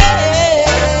away.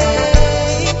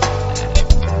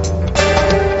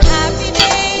 Happy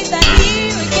days are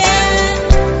here again,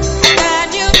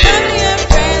 and new family and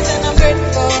friends, and I'm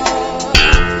grateful.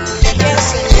 Yes,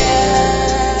 it is.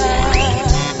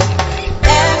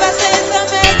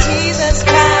 Jesus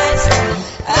Christ.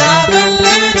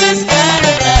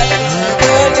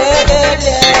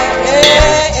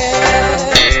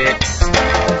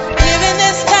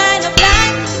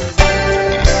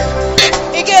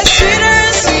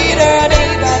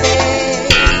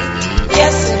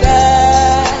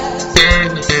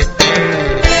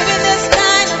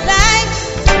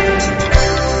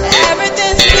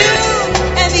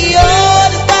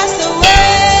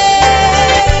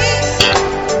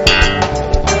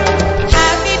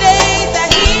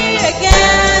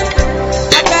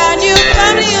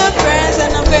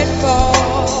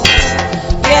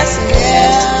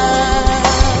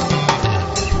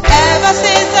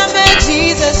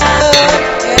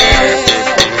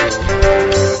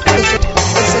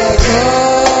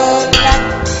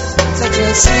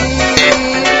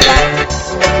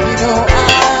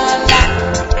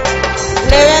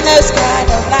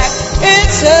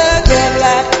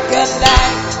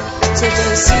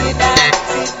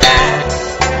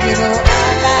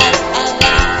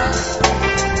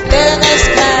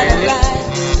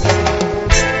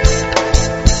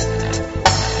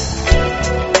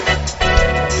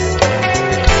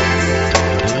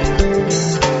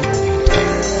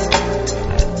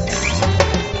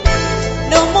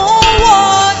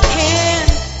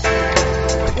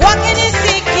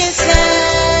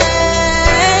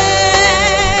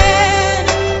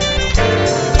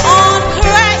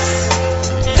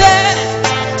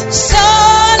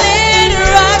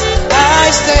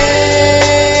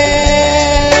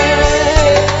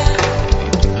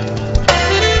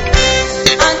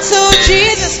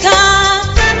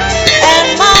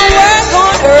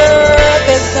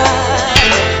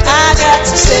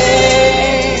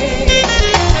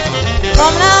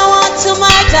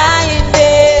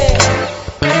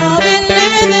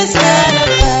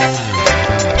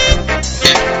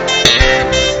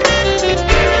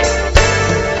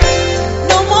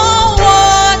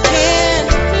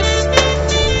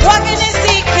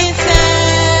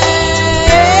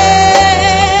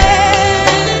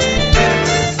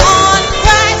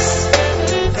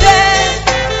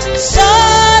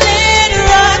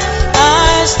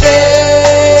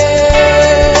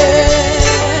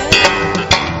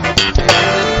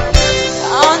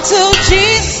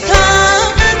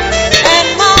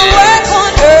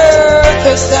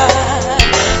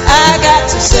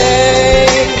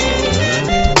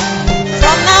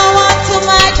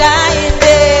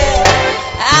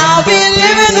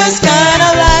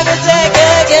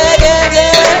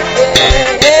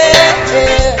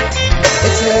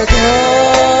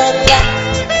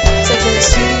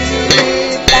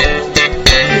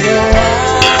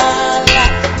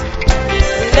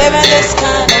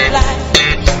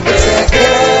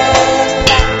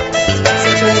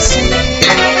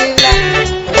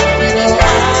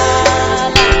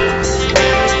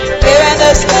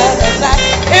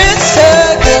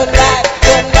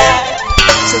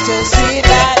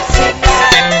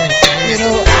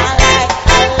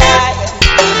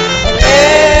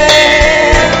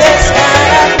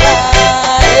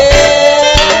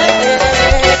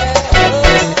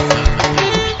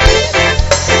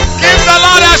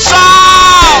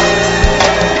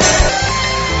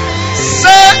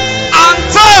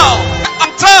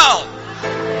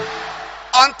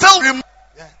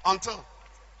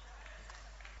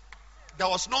 there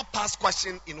was no past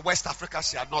question in West Africa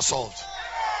she had not solved.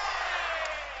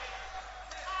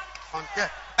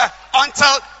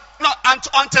 Until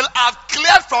I've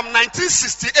cleared from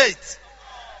 1968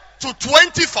 to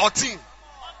 2014.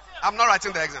 I'm not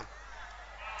writing the exam.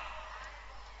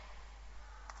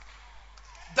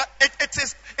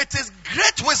 It is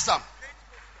great wisdom.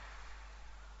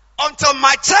 Until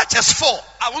my church is full,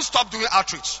 I won't stop doing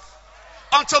outreach.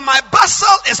 Until my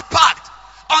bustle is packed.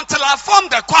 Until I form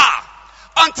the choir.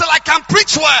 Until I can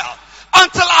preach well.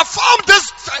 Until I form this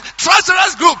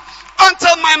treasurers group.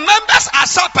 Until my members are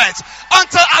shepherds.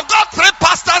 Until I've got 3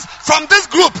 pastors from this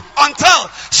group. Until.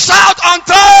 Shout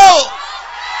until.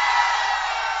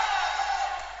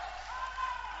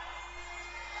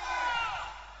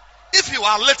 If you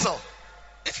are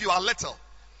little,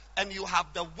 and you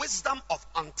have the wisdom of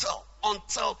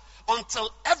until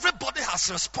everybody has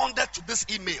responded to this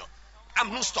email,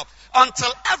 I'm not stop.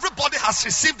 Until everybody has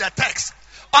received the text,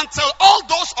 until all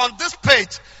those on this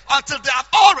page, until they have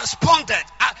all responded,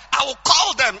 I will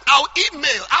call them, I'll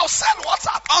email, I'll send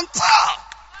WhatsApp, until.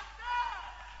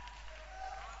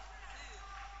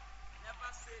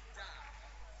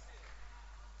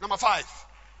 Number 5,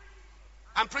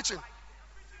 I'm preaching.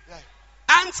 Yeah.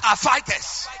 Ants are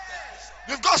fighters.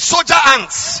 We've got soldier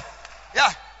ants.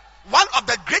 Yeah. One of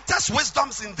the greatest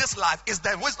wisdoms in this life is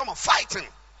the wisdom of fighting.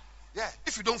 Yeah.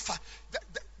 If you don't fight,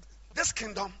 this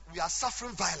kingdom, we are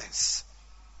suffering violence.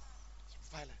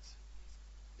 Violence.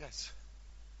 Yes.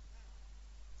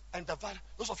 And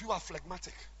those of you who are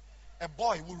phlegmatic, a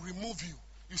boy will remove you.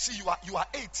 You see, you are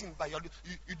 18, but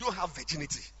you don't have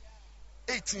virginity.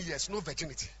 18 years, no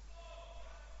virginity.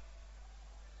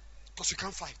 Because you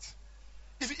can't fight.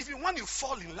 If you want to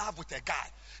fall in love with a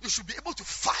guy, you should be able to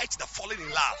fight the falling in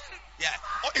love. Yeah.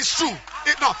 Oh, it's true.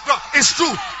 No, it's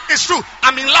true. It's true.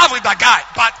 I'm in love with the guy,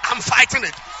 but I'm fighting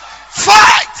it.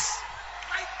 Fight!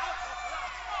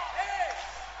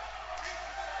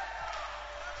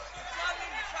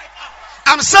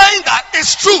 I'm saying that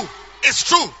it's true. It's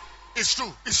true. It's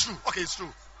true. It's true. Okay, it's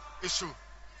true. It's true.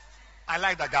 I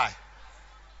like that guy.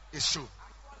 It's true.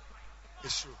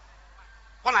 It's true.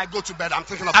 When I go to bed, I'm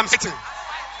thinking of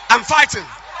I'm fighting.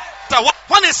 So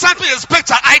when he sent me his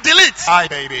picture, I delete. Hi,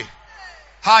 baby.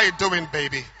 How you doing,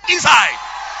 baby? Inside.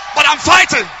 But I'm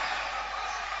fighting.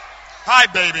 Hi,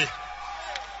 baby.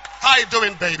 How you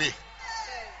doing, baby?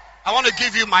 I want to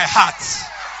give you my heart.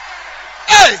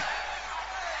 Hey!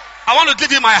 I want to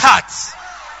give you my heart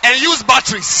and use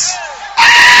batteries.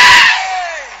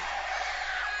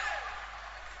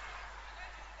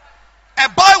 A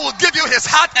boy will give you his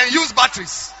heart and use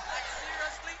batteries.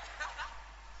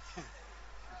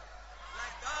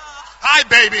 Hi,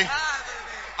 baby.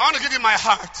 I want to give you my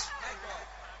heart.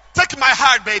 Take my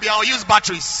heart, baby. I'll use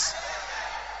batteries.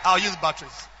 I'll use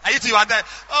batteries. You are there.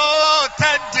 Oh,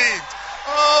 Teddy.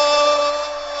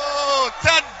 Oh,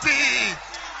 Teddy.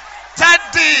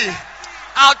 Teddy.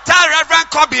 I'll tell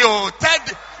Reverend Kobe. Oh,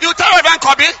 Teddy. You tell Reverend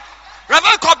Kobe.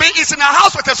 Reverend Kobe is in a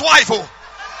house with his wife. Oh.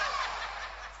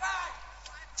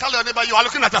 Tell your neighbor you are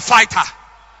looking at a fighter.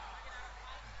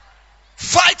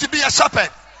 Fight to be a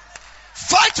shepherd.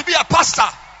 Fight to be a pastor.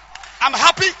 I'm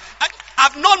happy.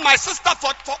 I've known my sister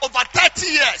for over 30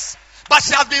 years. But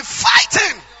she has been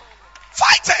fighting.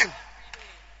 Fighting.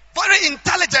 Very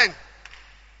intelligent.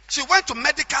 She went to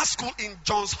medical school in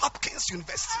Johns Hopkins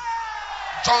University.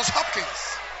 Johns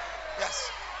Hopkins.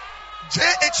 Yes.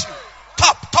 JHU.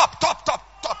 Top.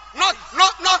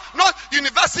 Not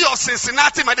University of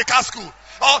Cincinnati Medical School.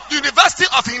 Or University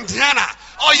of Indiana.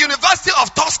 Or University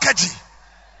of Tuskegee.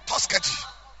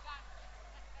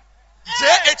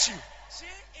 JHU.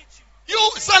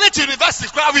 You, Zenith University,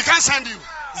 we can't send you.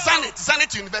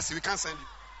 Zenith University, we can't send you.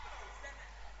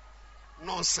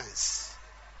 Nonsense.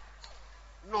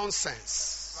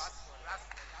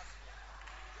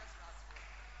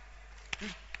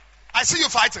 I see you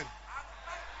fighting. I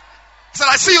said,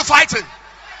 I see you fighting.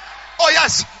 Oh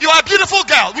yes, you are a beautiful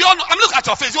girl. We all know, I'm looking at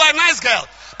your face. You are a nice girl.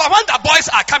 But when the boys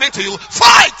are coming to you,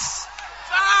 fight!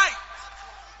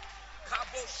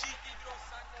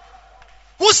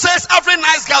 Who says every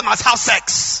nice girl must have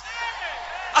sex?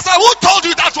 I said, who told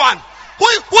you that one?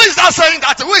 Who is that saying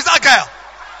that? Who is that girl?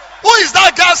 Who is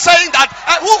that girl saying that?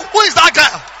 Who is that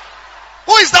girl?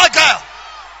 Who is that girl?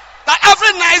 That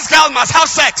every nice girl must have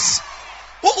sex.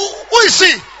 Who is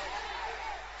she?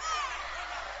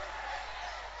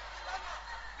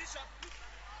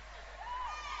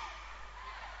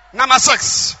 Number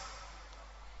 6.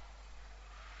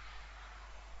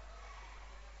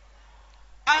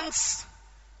 Ants,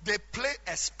 they play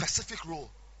a specific role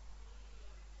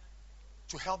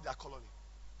to help their colony.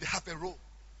 They have a role.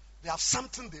 They have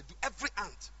something they do. Every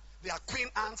ant, There are queen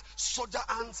ants, soldier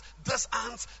ants, this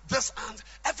ants, this ant.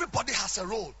 Everybody has a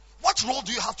role. What role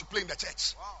do you have to play in the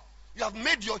church? Wow.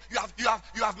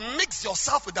 You have mixed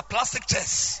yourself with the plastic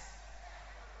chairs.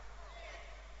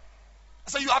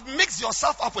 So you have mixed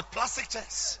yourself up with plastic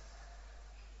chairs.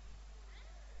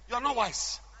 You are not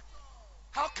wise.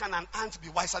 How can an ant be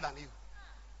wiser than you?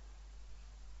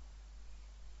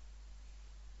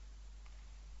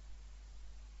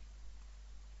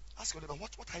 Ask your neighbor,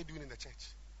 what are you doing in the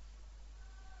church?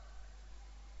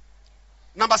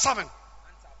 Number 7.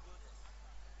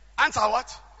 Ants are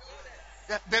what?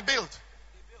 Yeah, they build.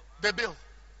 They build.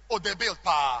 Oh, they build.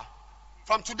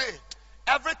 From today,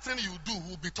 everything you do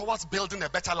will be towards building a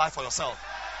better life for yourself.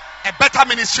 A better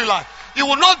ministry life. You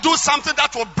will not do something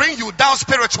that will bring you down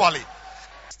spiritually.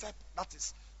 Step that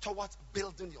is towards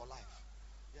building your life.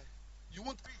 Yeah. You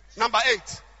won't be. Number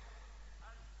 8.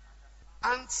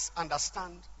 Ants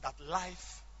understand that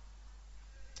life.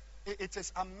 It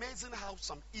is amazing how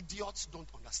some idiots don't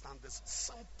understand this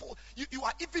simple. You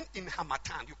are even in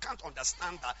Hamatan. You can't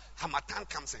understand that Hamatan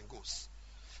comes and goes.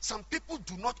 Some people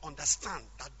do not understand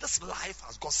that this life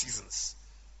has got seasons.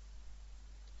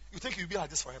 You think you'll be like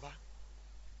this forever?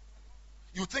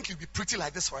 You think you'll be pretty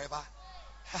like this forever?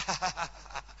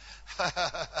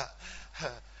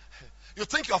 You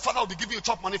think your father will be giving you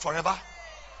top money forever?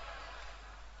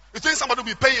 You think somebody will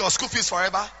be paying your school fees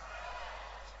forever?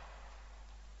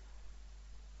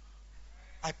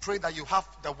 I pray that you have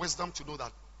the wisdom to know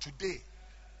that today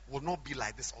will not be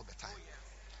like this all the time.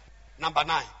 Number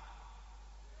 9.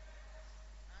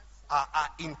 Are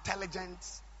intelligent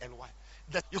and wise.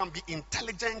 That you can be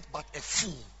intelligent but a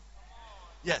fool.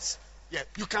 Yes. Yeah.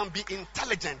 You can be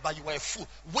intelligent but you are a fool.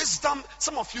 Wisdom,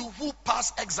 some of you who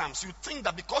pass exams, you think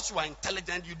that because you are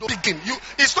intelligent, you don't begin.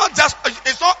 It's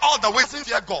not all the way to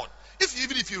fear God.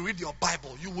 Even if you read your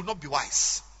Bible, you will not be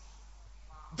wise.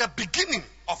 The beginning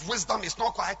of wisdom is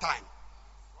not quiet time.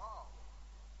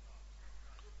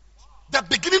 The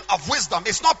beginning of wisdom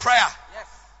is not prayer.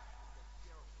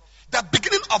 The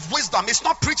beginning of wisdom is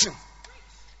not preaching.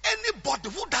 Anybody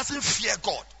who doesn't fear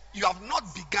God, you have not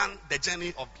begun the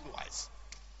journey of being wise.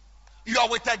 You are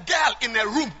with a girl in a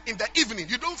room in the evening.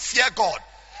 You don't fear God.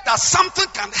 That something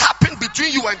can happen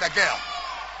between you and the girl.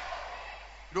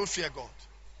 You don't fear God.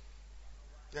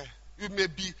 Yeah.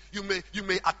 You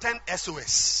may attend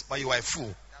SOS, but you are a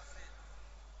fool.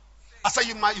 I say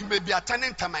you may be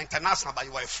attending Tema International, but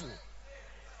you are a fool.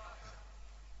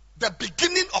 The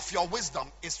beginning of your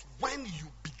wisdom is when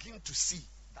you begin to see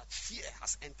that fear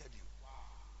has entered you.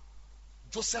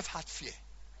 Joseph had fear.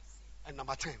 And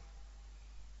number 10,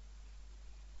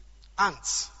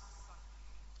 ants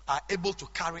are able to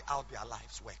carry out their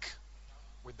life's work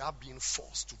without being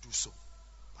forced to do so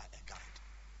by a guide.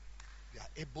 They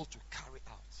are able to carry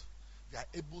out. They are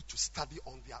able to study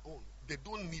on their own. They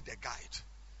don't need a guide.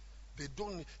 They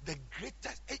don't need the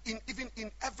greatest. Even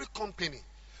in every company,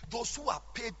 those who are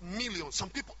paid millions. Some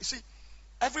people, you see,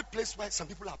 every place where some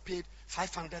people are paid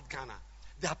 500 Ghana,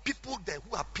 there are people there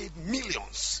who are paid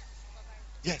millions.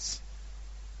 Yes.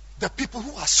 The people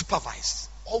who are supervised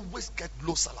always get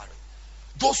low salary.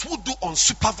 Those who do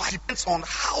unsupervised depends on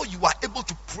how you are able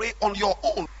to pray on your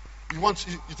own. You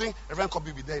think Reverend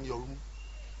Kobe will be there in your room?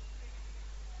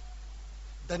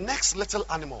 The next little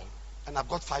animal, and I've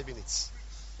got 5 minutes.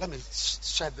 Let me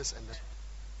share this and then.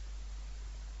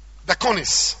 The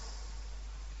conies.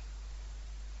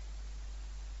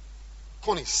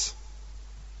 Conies.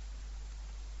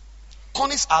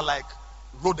 Conies are like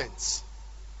rodents.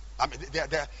 I mean,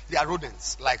 they are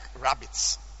rodents, like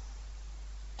rabbits.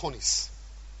 Conies.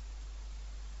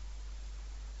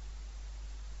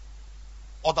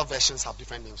 Other versions have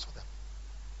different names for them.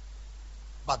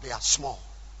 But they are small.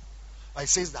 But it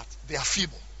says that they are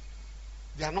feeble.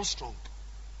 They are not strong.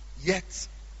 Yet,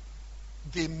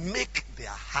 they make their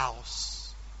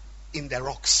house in the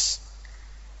rocks.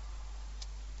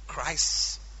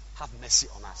 Christ, have mercy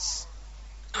on us.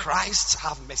 Christ,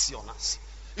 have mercy on us.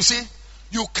 You see,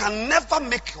 you can never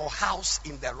make your house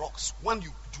in the rocks when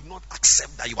you do not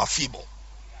accept that you are feeble.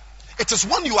 It is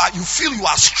when you feel you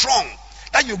are strong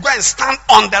that you go and stand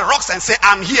on the rocks and say,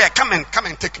 I'm here, come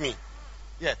and take me.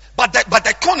 Yeah. But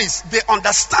the conies, they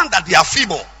understand that they are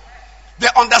feeble. They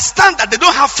understand that they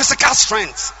don't have physical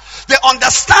strength. They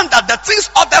understand that the things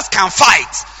others can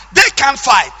fight, they can't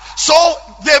fight. So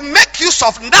they make use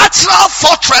of natural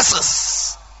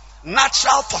fortresses,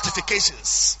 natural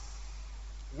fortifications.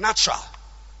 Natural.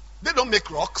 They don't make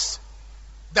rocks.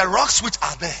 The rocks which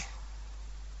are there,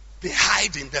 they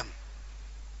hide in them.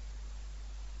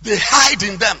 They hide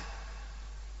in them.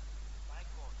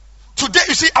 Today,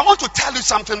 you see, I want to tell you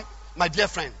something, my dear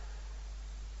friend.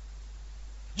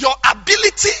 Your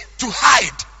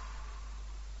hide.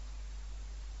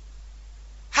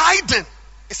 Hiding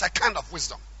is a kind of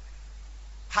wisdom.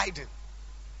 Hiding.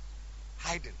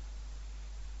 Hiding.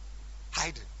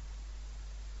 Hiding.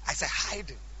 I say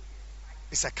hiding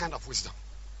is a kind of wisdom.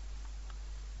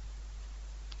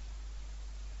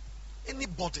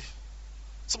 Anybody,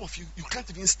 some of you can't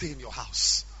even stay in your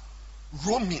house.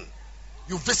 Roaming.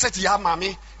 You visit ya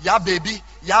mommy, ya baby,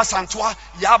 ya santua,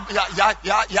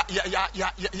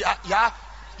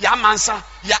 ya mansa,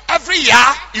 ya every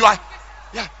year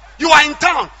you are in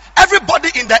town. Everybody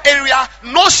in the area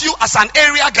knows you as an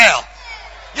area girl.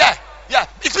 Yeah.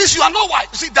 It means you are not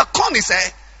white. You see, the con is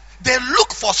they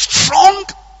look for strong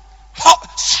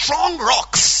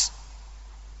rocks.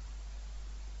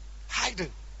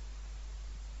 Hiding.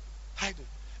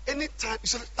 Anytime, you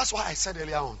see, that's why I said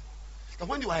earlier on that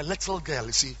when you are a little girl,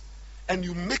 you see, and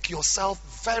you make yourself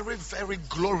very, very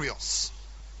glorious,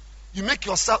 you make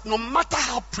yourself, no matter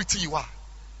how pretty you are,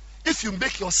 if you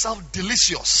make yourself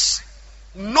delicious,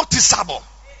 noticeable,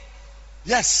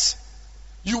 yes,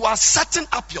 you are setting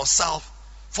up yourself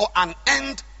for an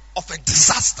end of a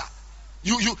disaster.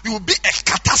 You will be a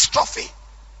catastrophe.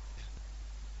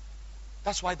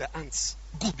 That's why the ants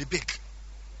could be big.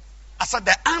 I said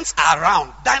the ants are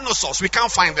around. Dinosaurs, we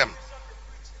can't find them.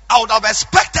 I would have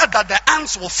expected that the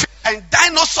ants will fit. And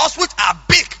dinosaurs which are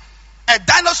big, a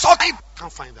dinosaur, I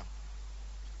can't find them.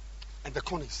 And the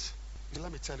conies.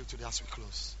 Let me tell you today as we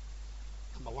close.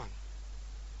 Number one,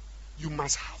 you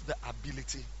must have the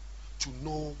ability to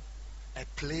know a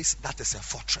place that is a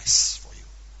fortress for you.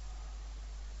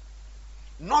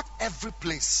 Not every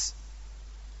place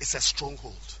is a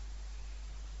stronghold.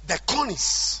 The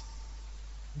conies,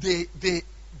 they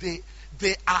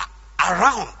are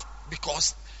around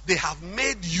because they have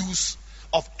made use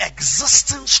of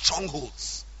existing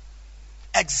strongholds,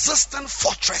 existing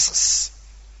fortresses.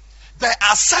 There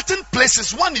are certain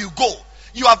places when you go,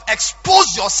 you have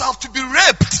exposed yourself to be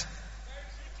raped.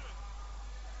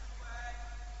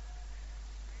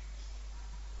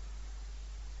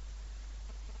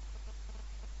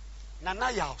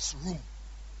 Nanaya's room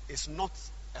is not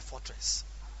a fortress.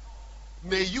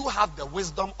 May you have the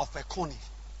wisdom of a coney.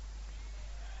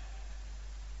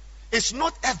 It's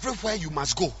not everywhere you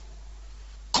must go.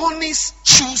 Conies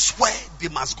choose where they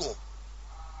must go.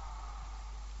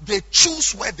 They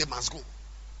choose where they must go.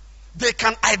 They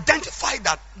can identify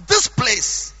that this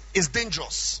place is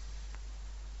dangerous.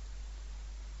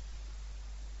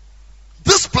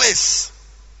 This place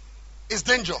is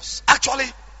dangerous. Actually,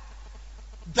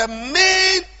 the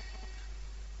main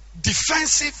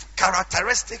defensive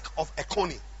characteristic of a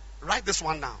coney, write this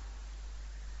one down.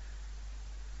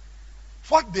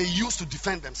 What they use to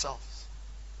defend themselves.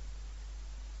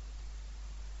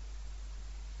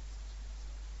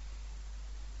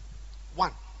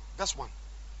 That's one.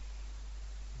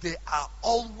 They are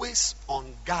always on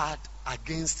guard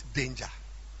against danger.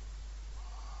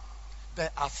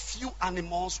 There are few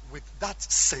animals with that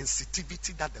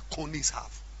sensitivity that the conies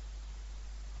have.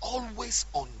 Always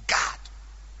on guard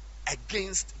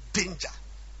against danger.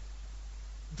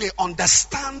 They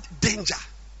understand danger.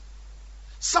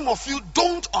 Some of you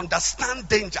don't understand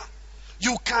danger.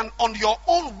 You can on your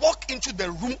own walk into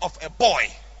the room of a boy.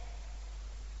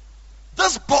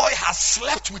 This boy has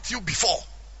slept with you before.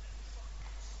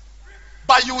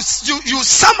 But you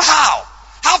somehow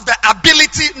have the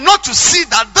ability not to see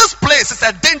that this place is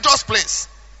a dangerous place.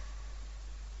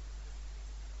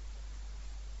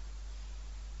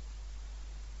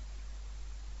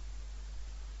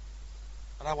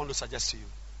 But I want to suggest to you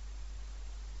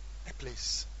a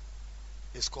place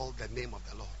is called the name of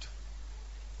the Lord.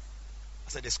 I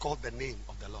said it's called the name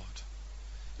of the Lord.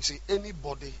 You see,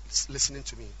 anybody is listening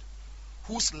to me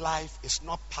whose life is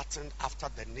not patterned after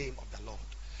the name of the Lord,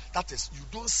 that is, you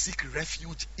don't seek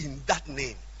refuge in that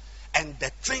name and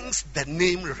the things the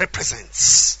name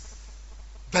represents.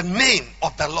 The name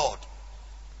of the Lord.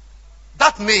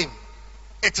 That name,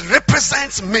 it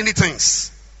represents many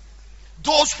things.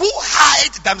 Those who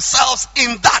hide themselves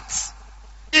in that,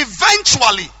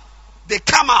 eventually they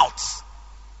come out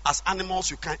as animals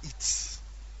you can't eat.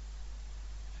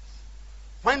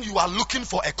 When you are looking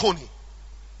for a coney,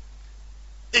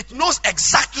 it knows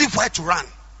exactly where to run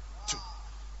to.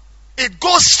 It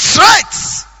goes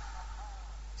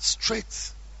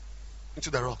straight into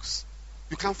the rocks.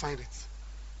 You can't find it.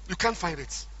 You can't find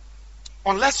it.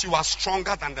 Unless you are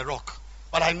stronger than the rock.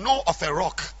 But I know of a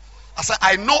rock. I said,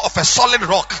 I know of a solid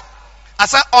rock. I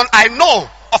said, I know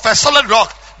of a solid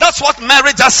rock. That's what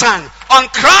Mary just sang. On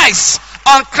Christ,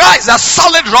 a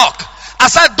solid rock. I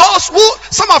said, those who,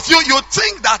 some of you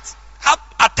think that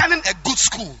attending a good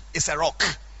school is a rock.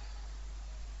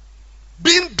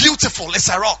 Being built beautiful. It's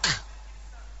a rock.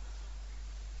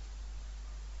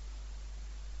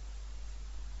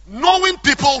 Knowing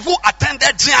people who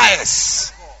attended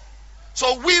GIS.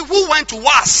 So we who went to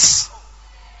WAS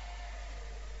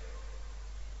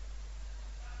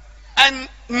and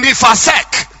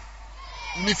Nifasek.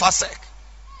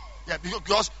 Yeah,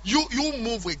 because you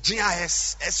move with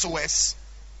GIS, SOS.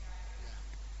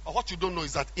 But what you don't know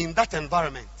is that in that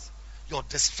environment, your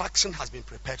destruction has been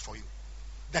prepared for you.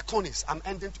 The conies, I'm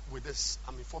ending with this.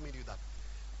 I'm informing you that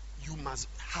you must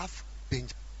have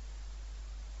danger.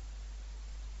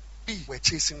 We were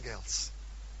chasing girls.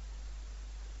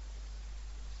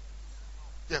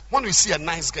 Yeah, when we see a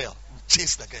nice girl, we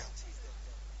chase the girl.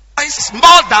 Boys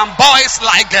more than boys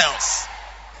like girls.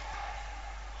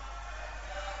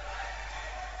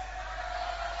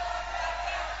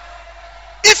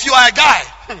 If you are a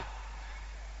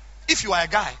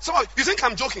guy, so you think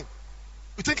I'm joking?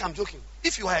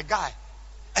 If you are a guy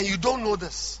and you don't know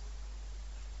this,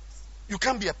 you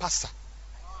can't be a pastor.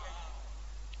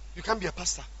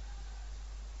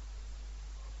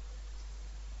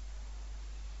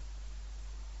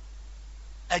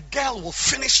 A girl will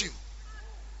finish you.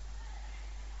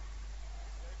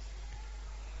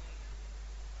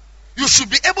 You should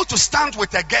be able to stand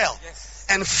with a girl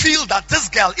and feel that this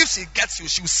girl, if she gets you,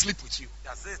 she will sleep with you.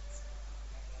 That's it.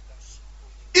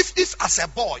 If as a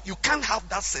boy you can't have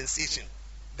that sensation,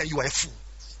 then you are a fool.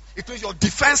 It means your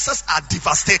defenses are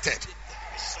devastated.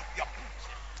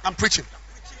 I'm preaching.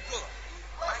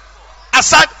 I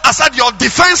said your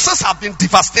defenses have been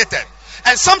devastated.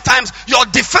 And sometimes your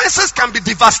defenses can be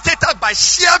devastated by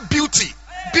sheer beauty.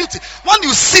 When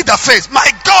you see the face, my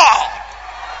God.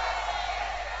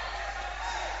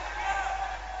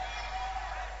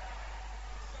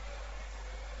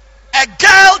 A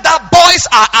girl that boys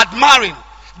are admiring,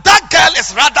 that girl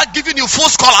is rather giving you full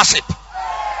scholarship.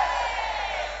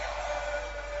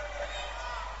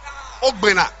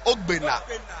 Ogbena.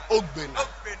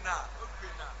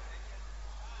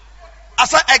 I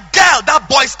said a girl that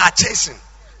boys are chasing.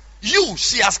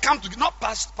 She has come to not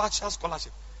partial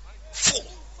scholarship.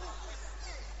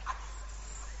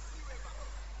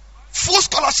 Full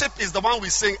scholarship is the one we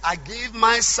sing, I give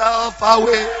myself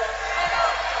away.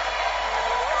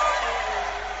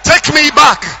 Take me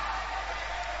back.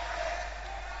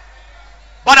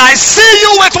 But I see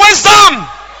you with wisdom.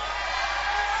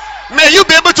 May you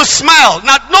be able to smile.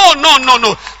 Now, no.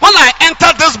 When I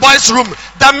entered this boy's room,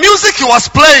 the music he was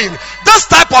playing, this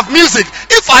type of music,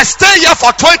 if I stay here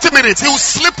for 20 minutes, he will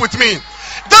sleep with me.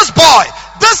 This boy,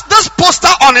 this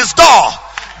poster on his door,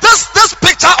 this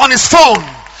picture on his phone,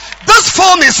 this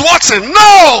phone is watching.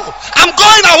 No, I'm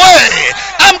going away.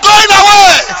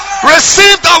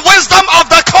 Receive the wisdom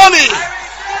of the Connie.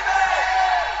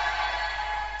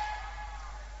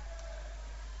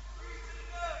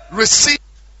 Receive.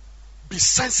 Be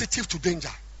sensitive to danger.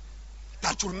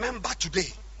 That you remember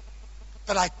today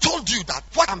that I told you that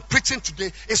what I'm preaching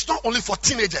today is not only for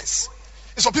teenagers.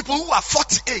 It's for people who are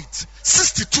 48,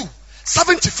 62,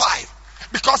 75.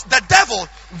 Because the devil,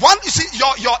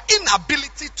 your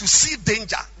inability to see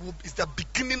danger is the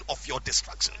beginning of your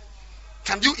destruction.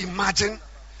 Can you imagine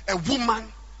a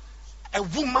woman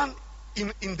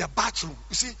in the bathroom?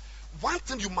 You see, one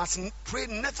thing you must pray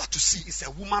never to see is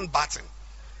a woman bathing.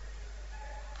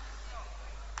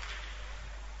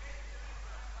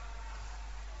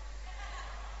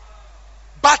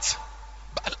 But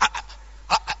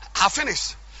I'll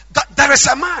finish. There is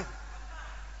a man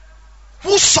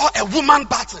who saw a woman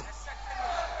bathing,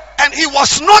 and he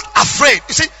was not afraid.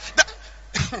 You see,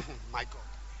 my God,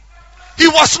 he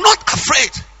was not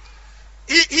afraid.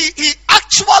 He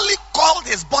actually called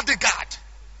his bodyguard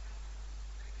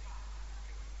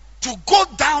to go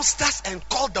downstairs and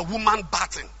call the woman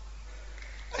bathing.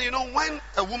 And you know, when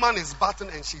a woman is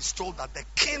bathing and she's told that the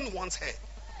king wants her,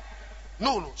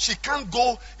 no, she can't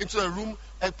go into the room.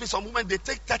 And some women, they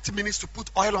take 30 minutes to put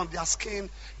oil on their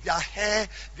skin, their hair,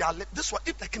 their lip. This one,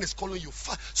 if the king is calling you,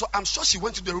 so I'm sure she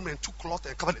went to the room and took cloth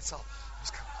and covered herself.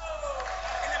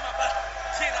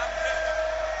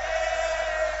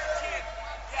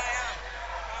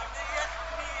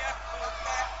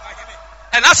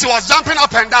 And as he was jumping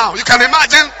up and down, you can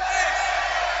imagine.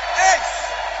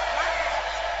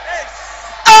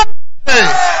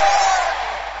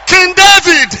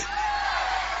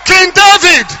 King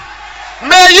David,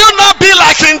 may you not be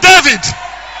like King David.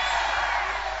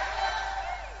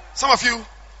 Some of you,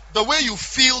 the way you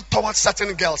feel towards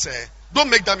certain girls, don't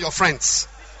make them your friends.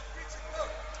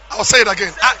 I'll say it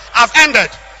again. I've ended.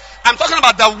 I'm talking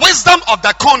about the wisdom of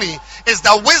the Connie is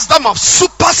the wisdom of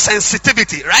super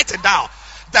sensitivity. Write it down.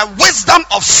 The wisdom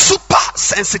of super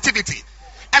sensitivity.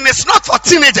 And it's not for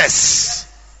teenagers.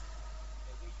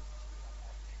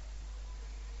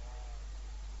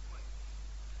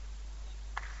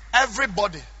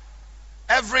 Everybody,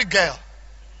 every girl,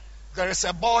 there is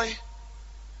a boy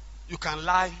you can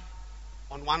lie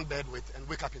on one bed with and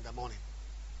wake up in the morning.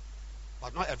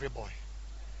 But not every boy.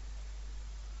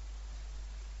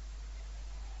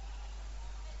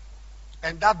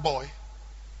 And that boy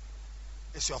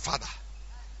is your father.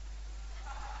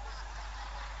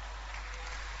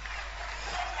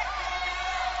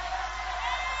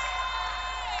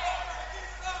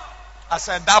 I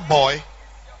said, that boy,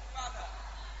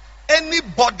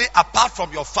 anybody apart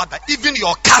from your father, even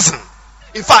your cousin.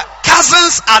 In fact,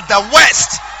 cousins are the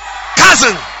worst.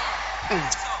 Cousin.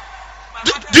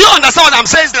 Do you understand what I'm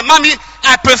saying? The mommy,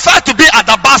 I prefer to be at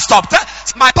the bus stop.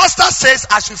 My pastor says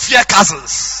I should fear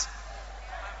cousins.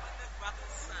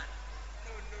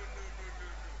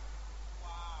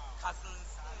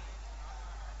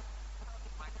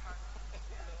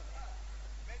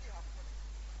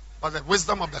 But the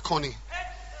wisdom of the Connie.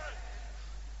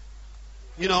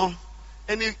 You know,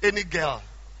 any girl,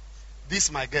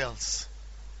 these my girls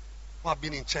who have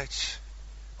been in church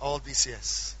all these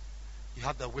years, you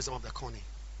have the wisdom of the Connie.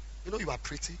 You know, you are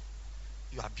pretty,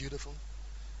 you are beautiful,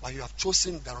 but you have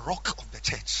chosen the rock of the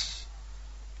church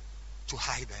to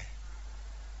hide there.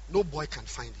 No boy can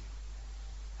find you.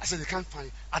 I said, they can't find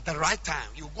you. At the right time,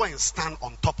 you go and stand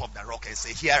on top of the rock and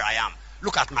say, here I am.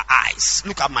 Look at my eyes.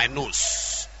 Look at my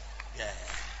nose. Yeah.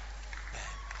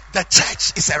 The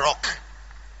church is a rock.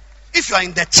 If you are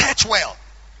in the church well,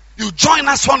 you join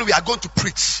us when we are going to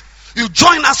preach. You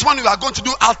join us when we are going to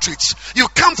do outreach. You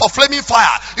come for flaming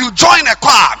fire. You join a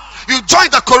choir. You join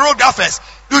the choreographers.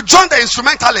 You join the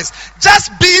instrumentalists.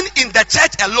 Just being in the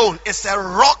church alone is a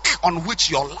rock on which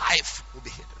your life will be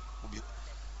hidden.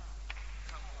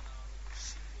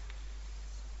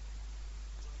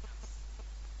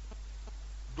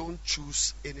 Don't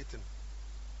choose anything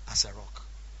as a rock.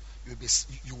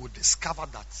 You will discover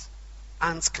that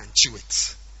ants can chew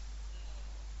it.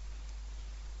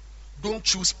 Don't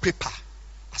choose paper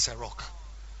as a rock.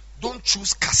 Don't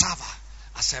choose cassava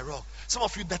as a rock. Some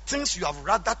of you, the things you have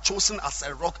rather chosen as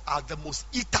a rock are the most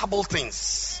eatable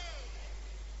things.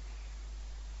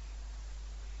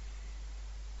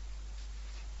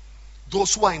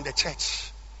 Those who are in the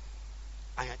church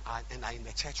and are in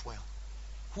the church well,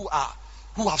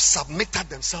 who have submitted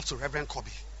themselves to Reverend Kobe.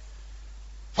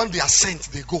 When they are sent,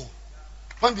 they go.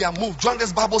 When they are moved, join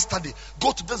this Bible study,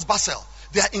 go to this Basel.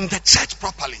 They are in the church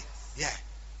properly. Yeah,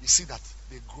 you see that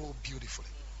they grow beautifully.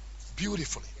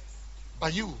 Beautifully.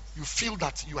 But you feel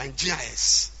that you are in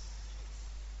GIS.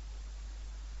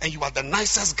 And you are the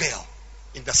nicest girl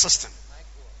in the system.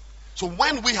 So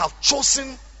when we have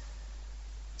chosen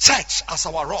church as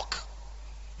our rock,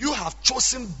 you have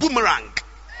chosen boomerang.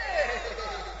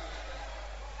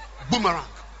 Boomerang.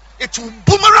 It will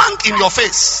boomerang in your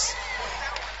face.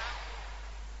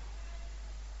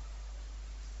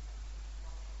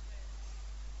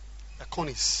 The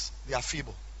conies, they are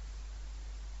feeble.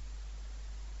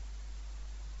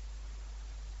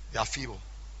 They are feeble.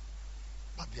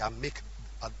 But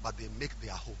they make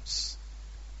their homes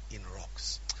in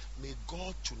rocks. May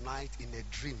God tonight in a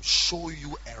dream show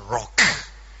you a rock.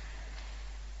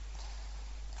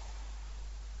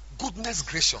 Goodness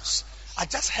gracious. I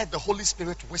just heard the Holy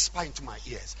Spirit whisper into my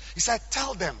ears. He said,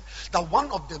 tell them that one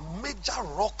of the major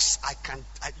rocks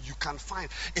you can find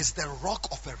is the rock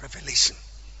of a revelation.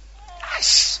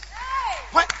 Gosh.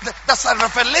 That's a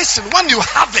revelation. When you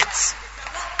have it,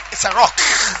 it's a rock.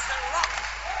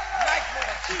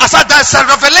 I said there's a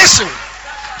revelation.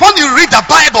 When you read the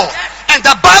Bible and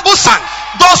the Bible sang,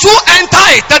 those who enter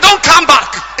it, they don't come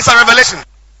back. It's a revelation.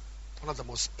 One of the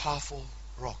most powerful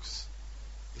rocks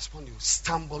is when you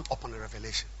stumble upon a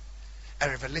revelation. A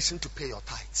revelation to pay your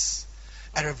tithes.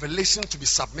 A revelation to be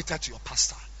submitted to your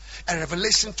pastor. A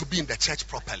revelation to be in the church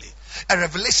properly. A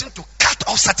revelation to cut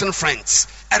off certain friends.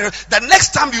 The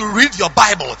next time you read your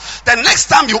Bible, the next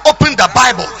time you open the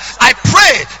Bible, I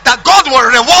pray that God will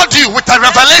reward you with a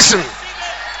revelation.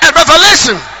 A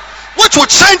revelation which will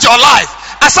change your life.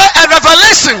 I say a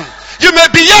revelation. You may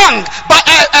be young, but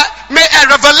may a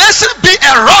revelation be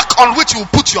a rock on which you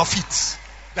put your feet.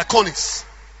 The conies,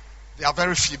 they are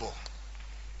very feeble,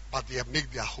 but they make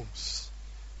their homes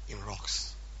in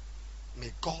rocks.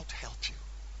 May God help you,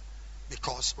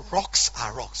 because rocks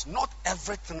are rocks. Not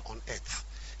everything on earth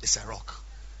is a rock.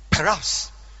 Perhaps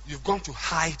you've gone to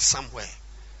hide somewhere.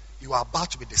 You are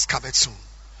about to be discovered soon.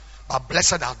 But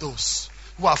blessed are those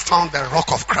who have found the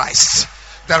rock of Christ,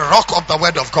 the rock of the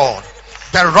word of God,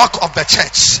 the rock of the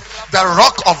church, the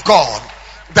rock of God,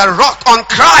 the rock on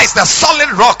Christ, the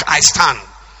solid rock I stand.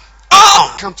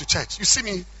 down. Come to church. You see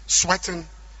me sweating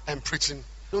and preaching.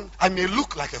 I may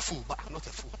look like a fool, but I'm not a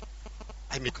fool.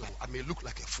 I may look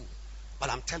like a fool, but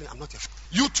I'm telling you, I'm not a fool.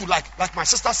 You too, like my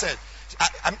sister said,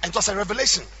 it was a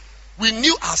revelation. We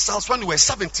knew ourselves when we were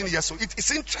 17 years old.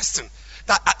 It's interesting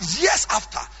that years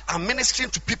after, I'm ministering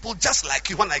to people just like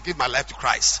you when I gave my life to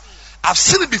Christ. I've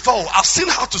seen it before. I've seen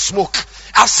how to smoke.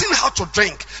 I've seen how to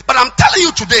drink. But I'm telling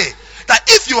you today that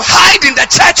if you hide in the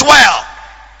church well,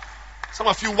 some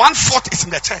of you, 1/4 is in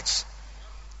the church.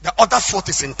 The other 1/4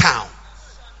 is in town.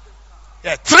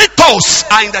 Yeah, 3 toes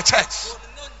are in the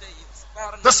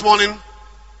church. This morning,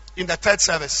 in the third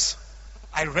service,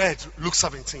 I read Luke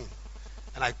 17.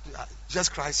 And Jesus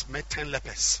Christ met 10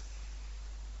 lepers.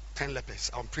 10 lepers.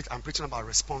 I'm preaching about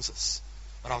responses.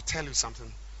 But I'll tell you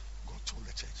something God told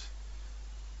the church.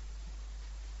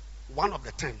 One of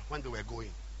the 10, when they were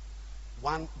going,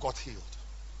 one got healed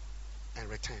and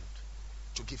returned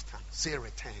to give thanks. Say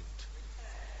returned.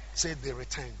 Say they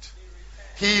returned.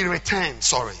 He returned.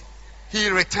 Sorry. He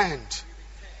returned.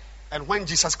 And when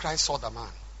Jesus Christ saw the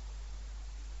man,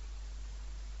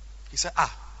 he said,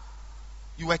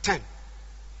 you were 10.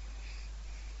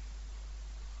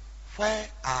 Where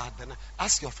are the 9?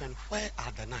 Ask your friend, where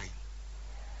are the 9?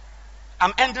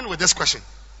 I'm ending with this question.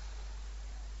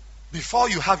 Before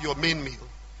you have your main meal,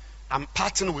 I'm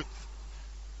parting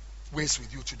ways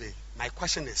with you today. My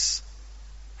question is,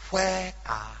 where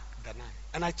are the 9?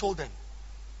 And I told them,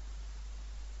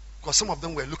 because some of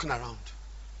them were looking around,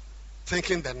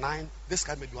 thinking the 9, this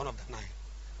guy may be one of the 9.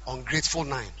 Ungrateful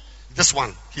 9. This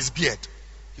one, his beard,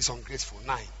 he's ungrateful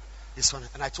 9. This one,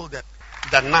 and I told them,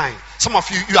 the 9. Some of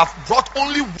you have brought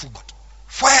only to God.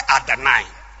 Where are the 9?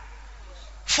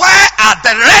 Where are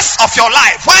the rest of your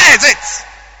life? Where is it?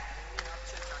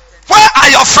 Where are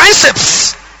your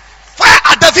friendships? Where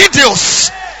are the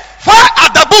videos? Where are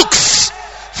the books?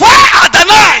 Where are the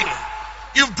 9?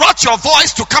 You've brought your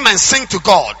voice to come and sing to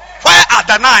God. Where are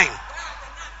the 9?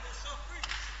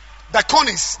 The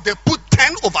Conis, they put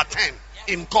 10 over 10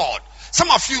 in God. Some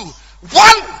of you,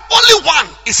 only one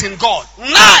is in God. 9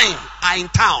 are in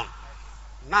town.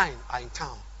 9 are in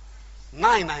town.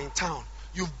 9 are in town.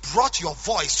 You've brought your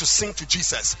voice to sing to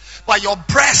Jesus, but your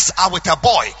breasts are with a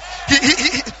boy.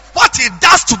 What he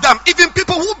does to them, even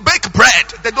people who bake bread,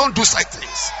 they don't do such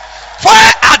things.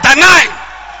 Where are the 9?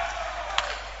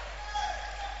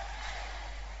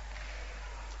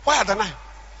 Where are the 9?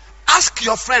 Ask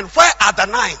your friend, where are the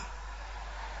 9?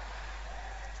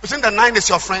 You think the 9 is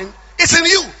your friend? It's in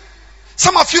you.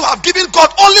 Some of you have given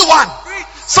God only 1.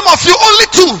 Some of you only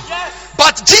 2.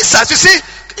 But Jesus, you see,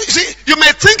 you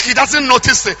may think he doesn't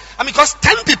notice it. I mean, because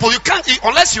 10 people, you can't,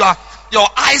 unless your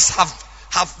eyes have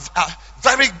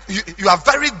you are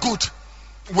very good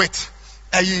with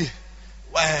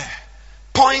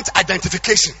point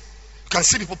identification. You can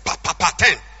see people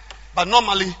 10. But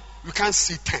normally, you can't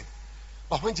see 10.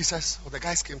 But when Jesus or the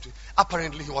guys came to,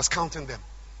 apparently he was counting them.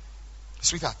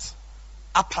 Sweetheart,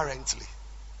 apparently,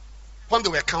 when they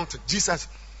were counted, Jesus,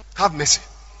 have mercy.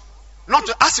 Not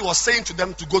as he was saying to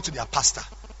them to go to their pastor,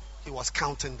 he was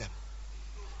counting them.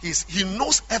 He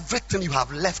knows everything you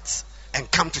have left and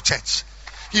come to church.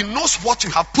 He knows what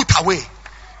you have put away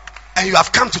and you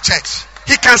have come to church.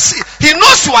 He can see. He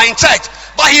knows you are in church,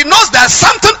 but he knows there's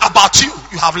something about you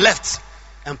have left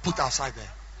and put outside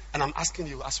there. And I'm asking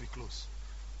you as we close,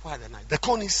 why are the 9? The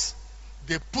Conis,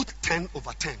 they put 10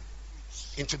 over 10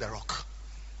 into the rock.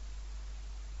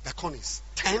 The Conis,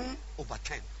 10 over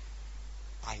 10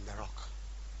 are in the rock.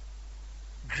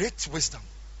 Great wisdom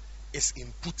is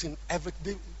in putting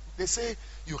everything. They say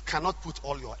you cannot put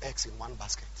all your eggs in one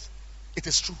basket. It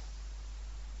is true.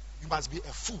 You must be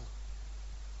a fool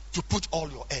to put all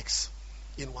your eggs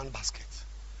in one basket.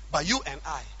 But you and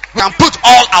I can put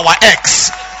all our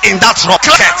eggs in that rock.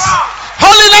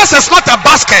 Holiness is not a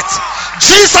basket.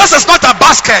 Jesus is not a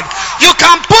basket. You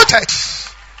can put it.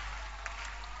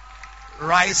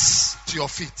 Rise to your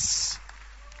feet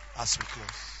as we close.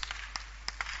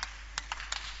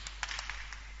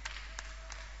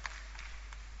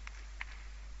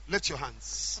 Lift your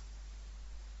hands.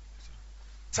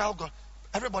 Tell God,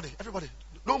 everybody,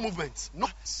 no movement, no.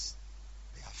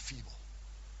 They are feeble,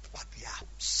 but they are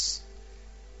roots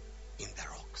in the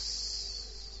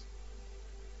rocks.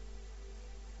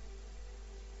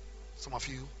 Some of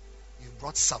you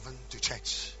brought 7 to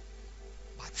church,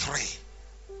 but 3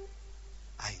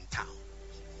 are in town.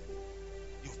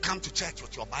 You've come to church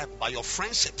with your Bible, but your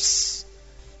friendships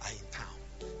are in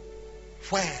town.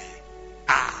 Where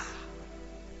are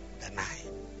the 9?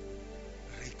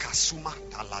 Rikasuma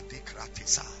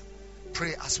daladikratisa.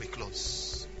 Pray as we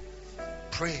close.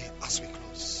 Pray as we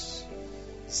close.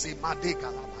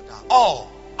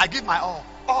 All I give my all.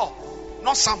 All.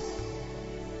 Not some.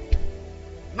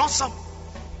 Not some.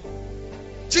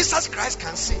 Jesus Christ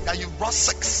can see that you brought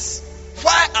 6.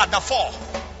 Why are the 4?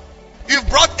 You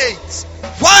brought 8.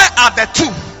 Why are the 2?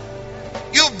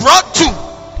 You brought 2.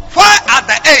 Why are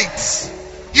the 8?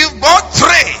 You brought 3.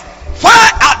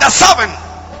 Why are the 7?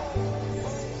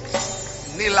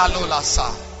 Nila lola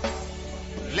sa.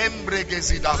 Lembre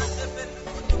gezidalo.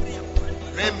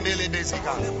 Remele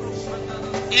beziga.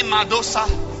 Imadosa.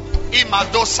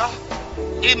 Imadosa.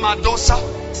 Imadosa.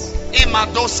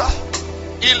 Imadosa.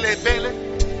 Ilebele.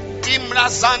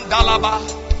 Imrazandalaba.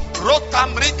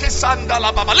 Rotamrike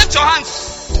sandalaba. Lift your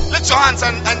hands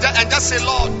and just say,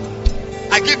 Lord,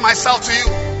 I give myself to you.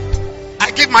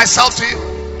 I give myself to you.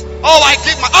 Oh, I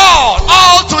give my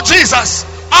all to Jesus.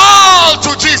 All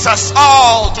to Jesus.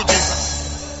 All to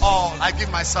Jesus. All. I give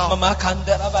myself.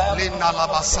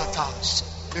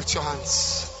 Lift your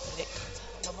hands.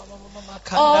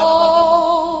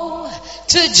 All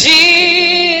to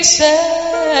Jesus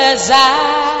I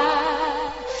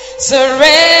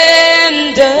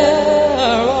surrender.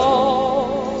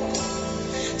 All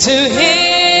to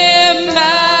Him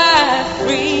I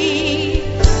freely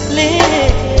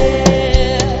live.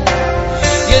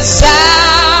 Yes, I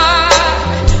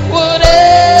would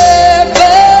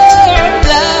ever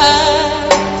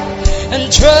love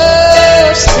and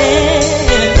trust Him.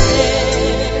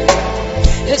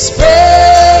 His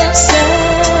presence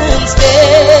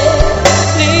daily.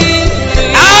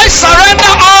 I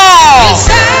surrender all. Yes,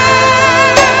 I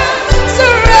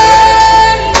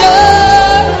surrender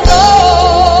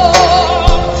all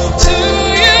to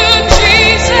you,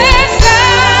 Jesus. I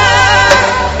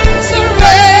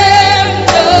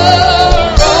surrender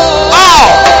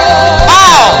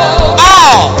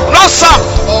All. Not some.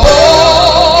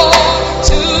 all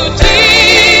to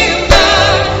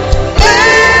divine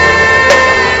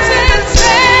presence,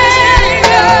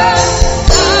 Savior.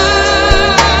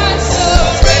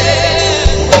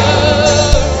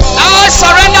 I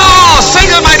surrender all. Sing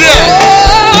it, my dear.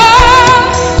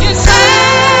 Yes, I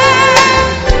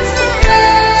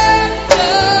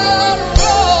surrender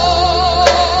all.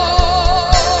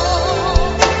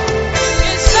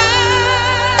 Yes, I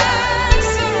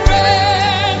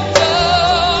surrender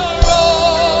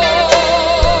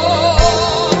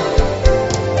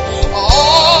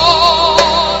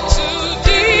all to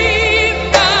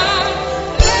divine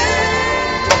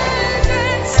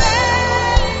presence, Savior.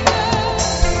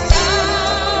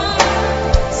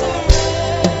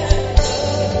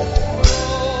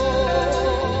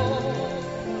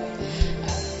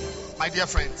 My dear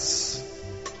friends,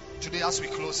 today as we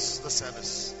close the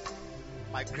service,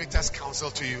 my greatest counsel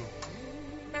to you,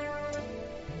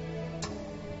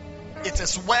 it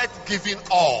is worth giving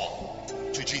all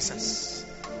to Jesus.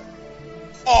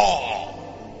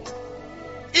 All.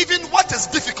 Even what is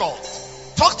difficult,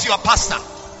 talk to your pastor.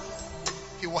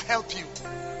 He will help you.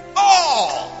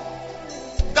 All.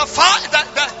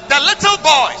 The little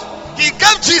boy, he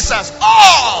gave Jesus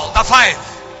all the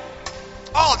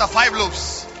 5. All the 5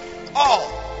 loaves.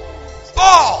 All.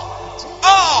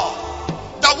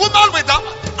 The woman with the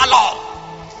along.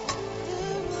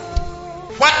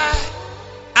 Where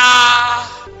are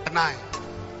the 9?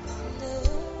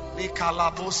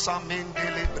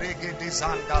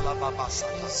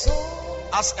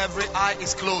 As every eye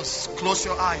is closed, close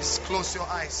your eyes. Close your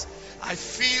eyes. I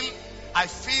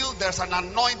feel there's an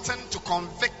anointing to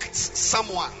convict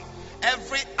someone.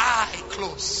 Every eye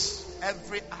closed.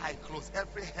 Every eye closed.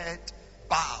 Every head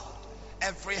bowed.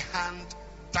 Every hand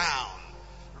down.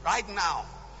 Right now,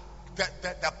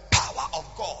 the power of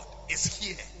God is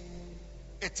here.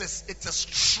 It is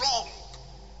strong.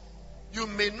 You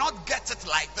may not get it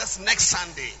like this next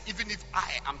Sunday, even if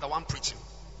I am the one preaching.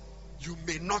 You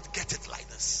may not get it like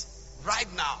this. Right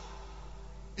now,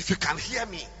 if you can hear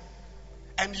me,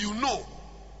 and you know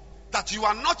that you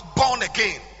are not born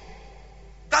again,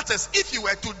 that is, if you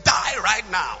were to die right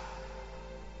now,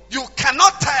 you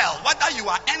cannot tell whether you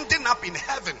are ending up in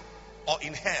heaven or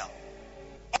in hell.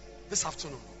 This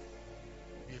afternoon,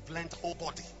 we've learned whole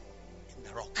body in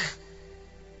the rock.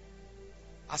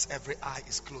 As every eye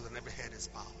is closed and every head is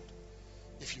bowed.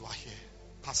 If you are here,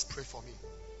 Pastor, pray for me.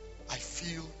 I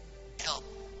feel help.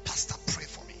 Pastor, pray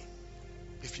for me.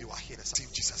 If you are here, receive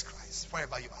Jesus Christ.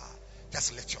 Wherever you are,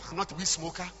 just lift your hand. I'm not a weed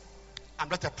smoker. I'm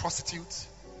not a prostitute.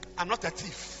 I'm not a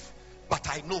thief. But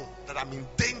I know that I'm in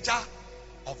danger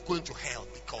of going to hell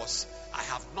because I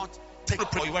have not taken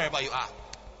prayer wherever you are.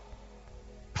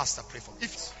 Pastor, pray for me.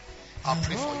 If I'll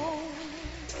pray for you.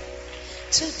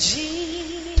 To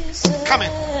Jesus, Come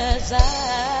in. I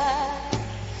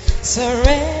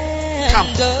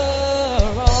surrender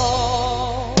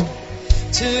all.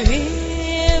 To To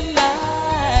Him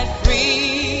I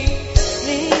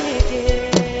freely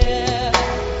give.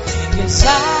 Yes, I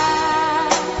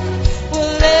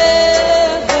will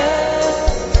ever.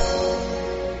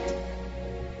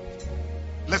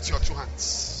 Lift your two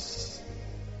hands.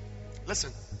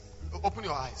 Listen, open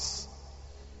your eyes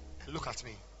and look at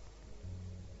me.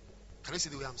 Can you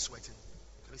see the way I'm sweating?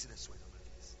 Can you see the sweat on my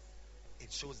face?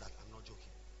 It shows that I'm not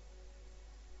joking.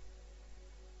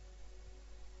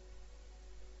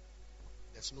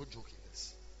 There's no joke in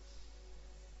this.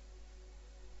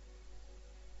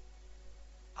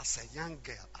 As a young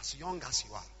girl, as young as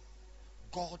you are,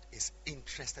 God is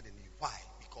interested in you. Why?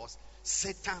 Because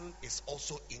Satan is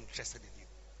also interested in you.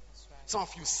 Some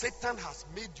of you, Satan has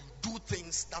made you do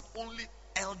things that only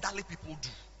elderly people do.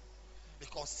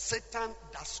 Because Satan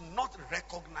does not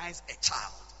recognize a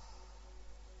child.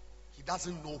 He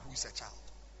doesn't know who is a child.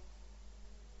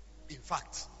 In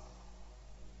fact,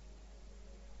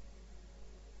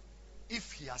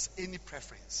 if he has any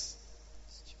preference,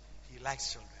 he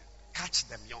likes children. Catch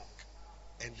them young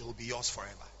and they will be yours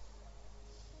forever.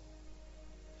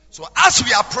 So as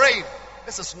we are praying,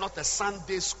 this is not a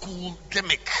Sunday school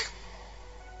gimmick.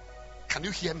 Can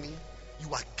you hear me?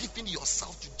 You are giving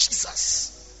yourself to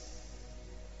Jesus.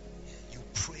 You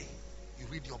pray, you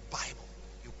read your Bible,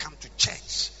 you come to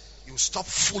church, you stop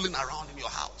fooling around in your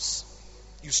house.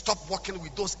 You stop working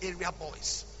with those area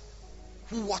boys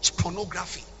who watch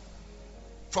pornography.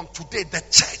 From today, the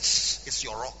church is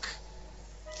your rock.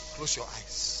 Close your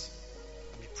eyes.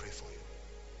 Let me pray for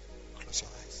you. Close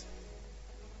your eyes.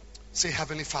 Say,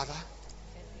 Heavenly Father,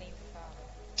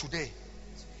 today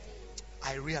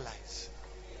I realize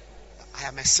that I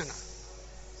am a sinner.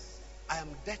 I am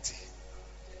dirty.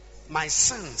 My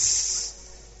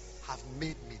sins have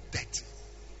made me dirty.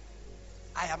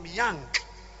 I am young,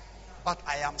 but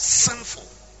I am sinful.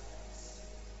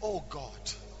 Oh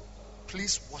God,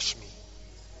 please wash me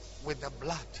with the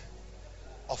blood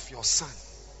of your Son,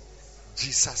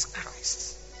 Jesus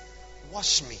Christ.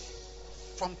 Wash me.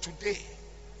 From today,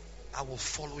 I will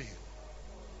follow you.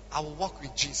 I will walk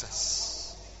with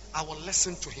Jesus. I will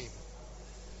listen to him.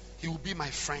 He will be my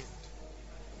friend.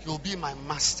 He will be my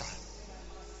master.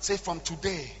 Say, from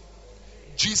today,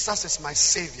 Jesus is my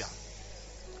Savior.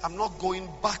 I'm not going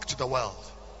back to the world.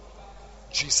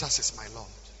 Jesus is my Lord.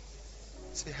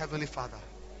 Say, Heavenly Father,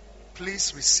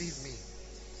 please receive me.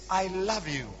 I love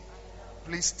you.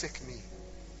 Please take me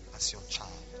as your child.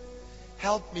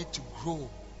 Help me to grow.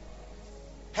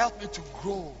 Help me to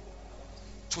grow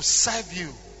to serve you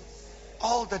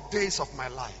all the days of my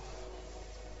life.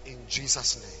 In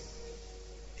Jesus' name.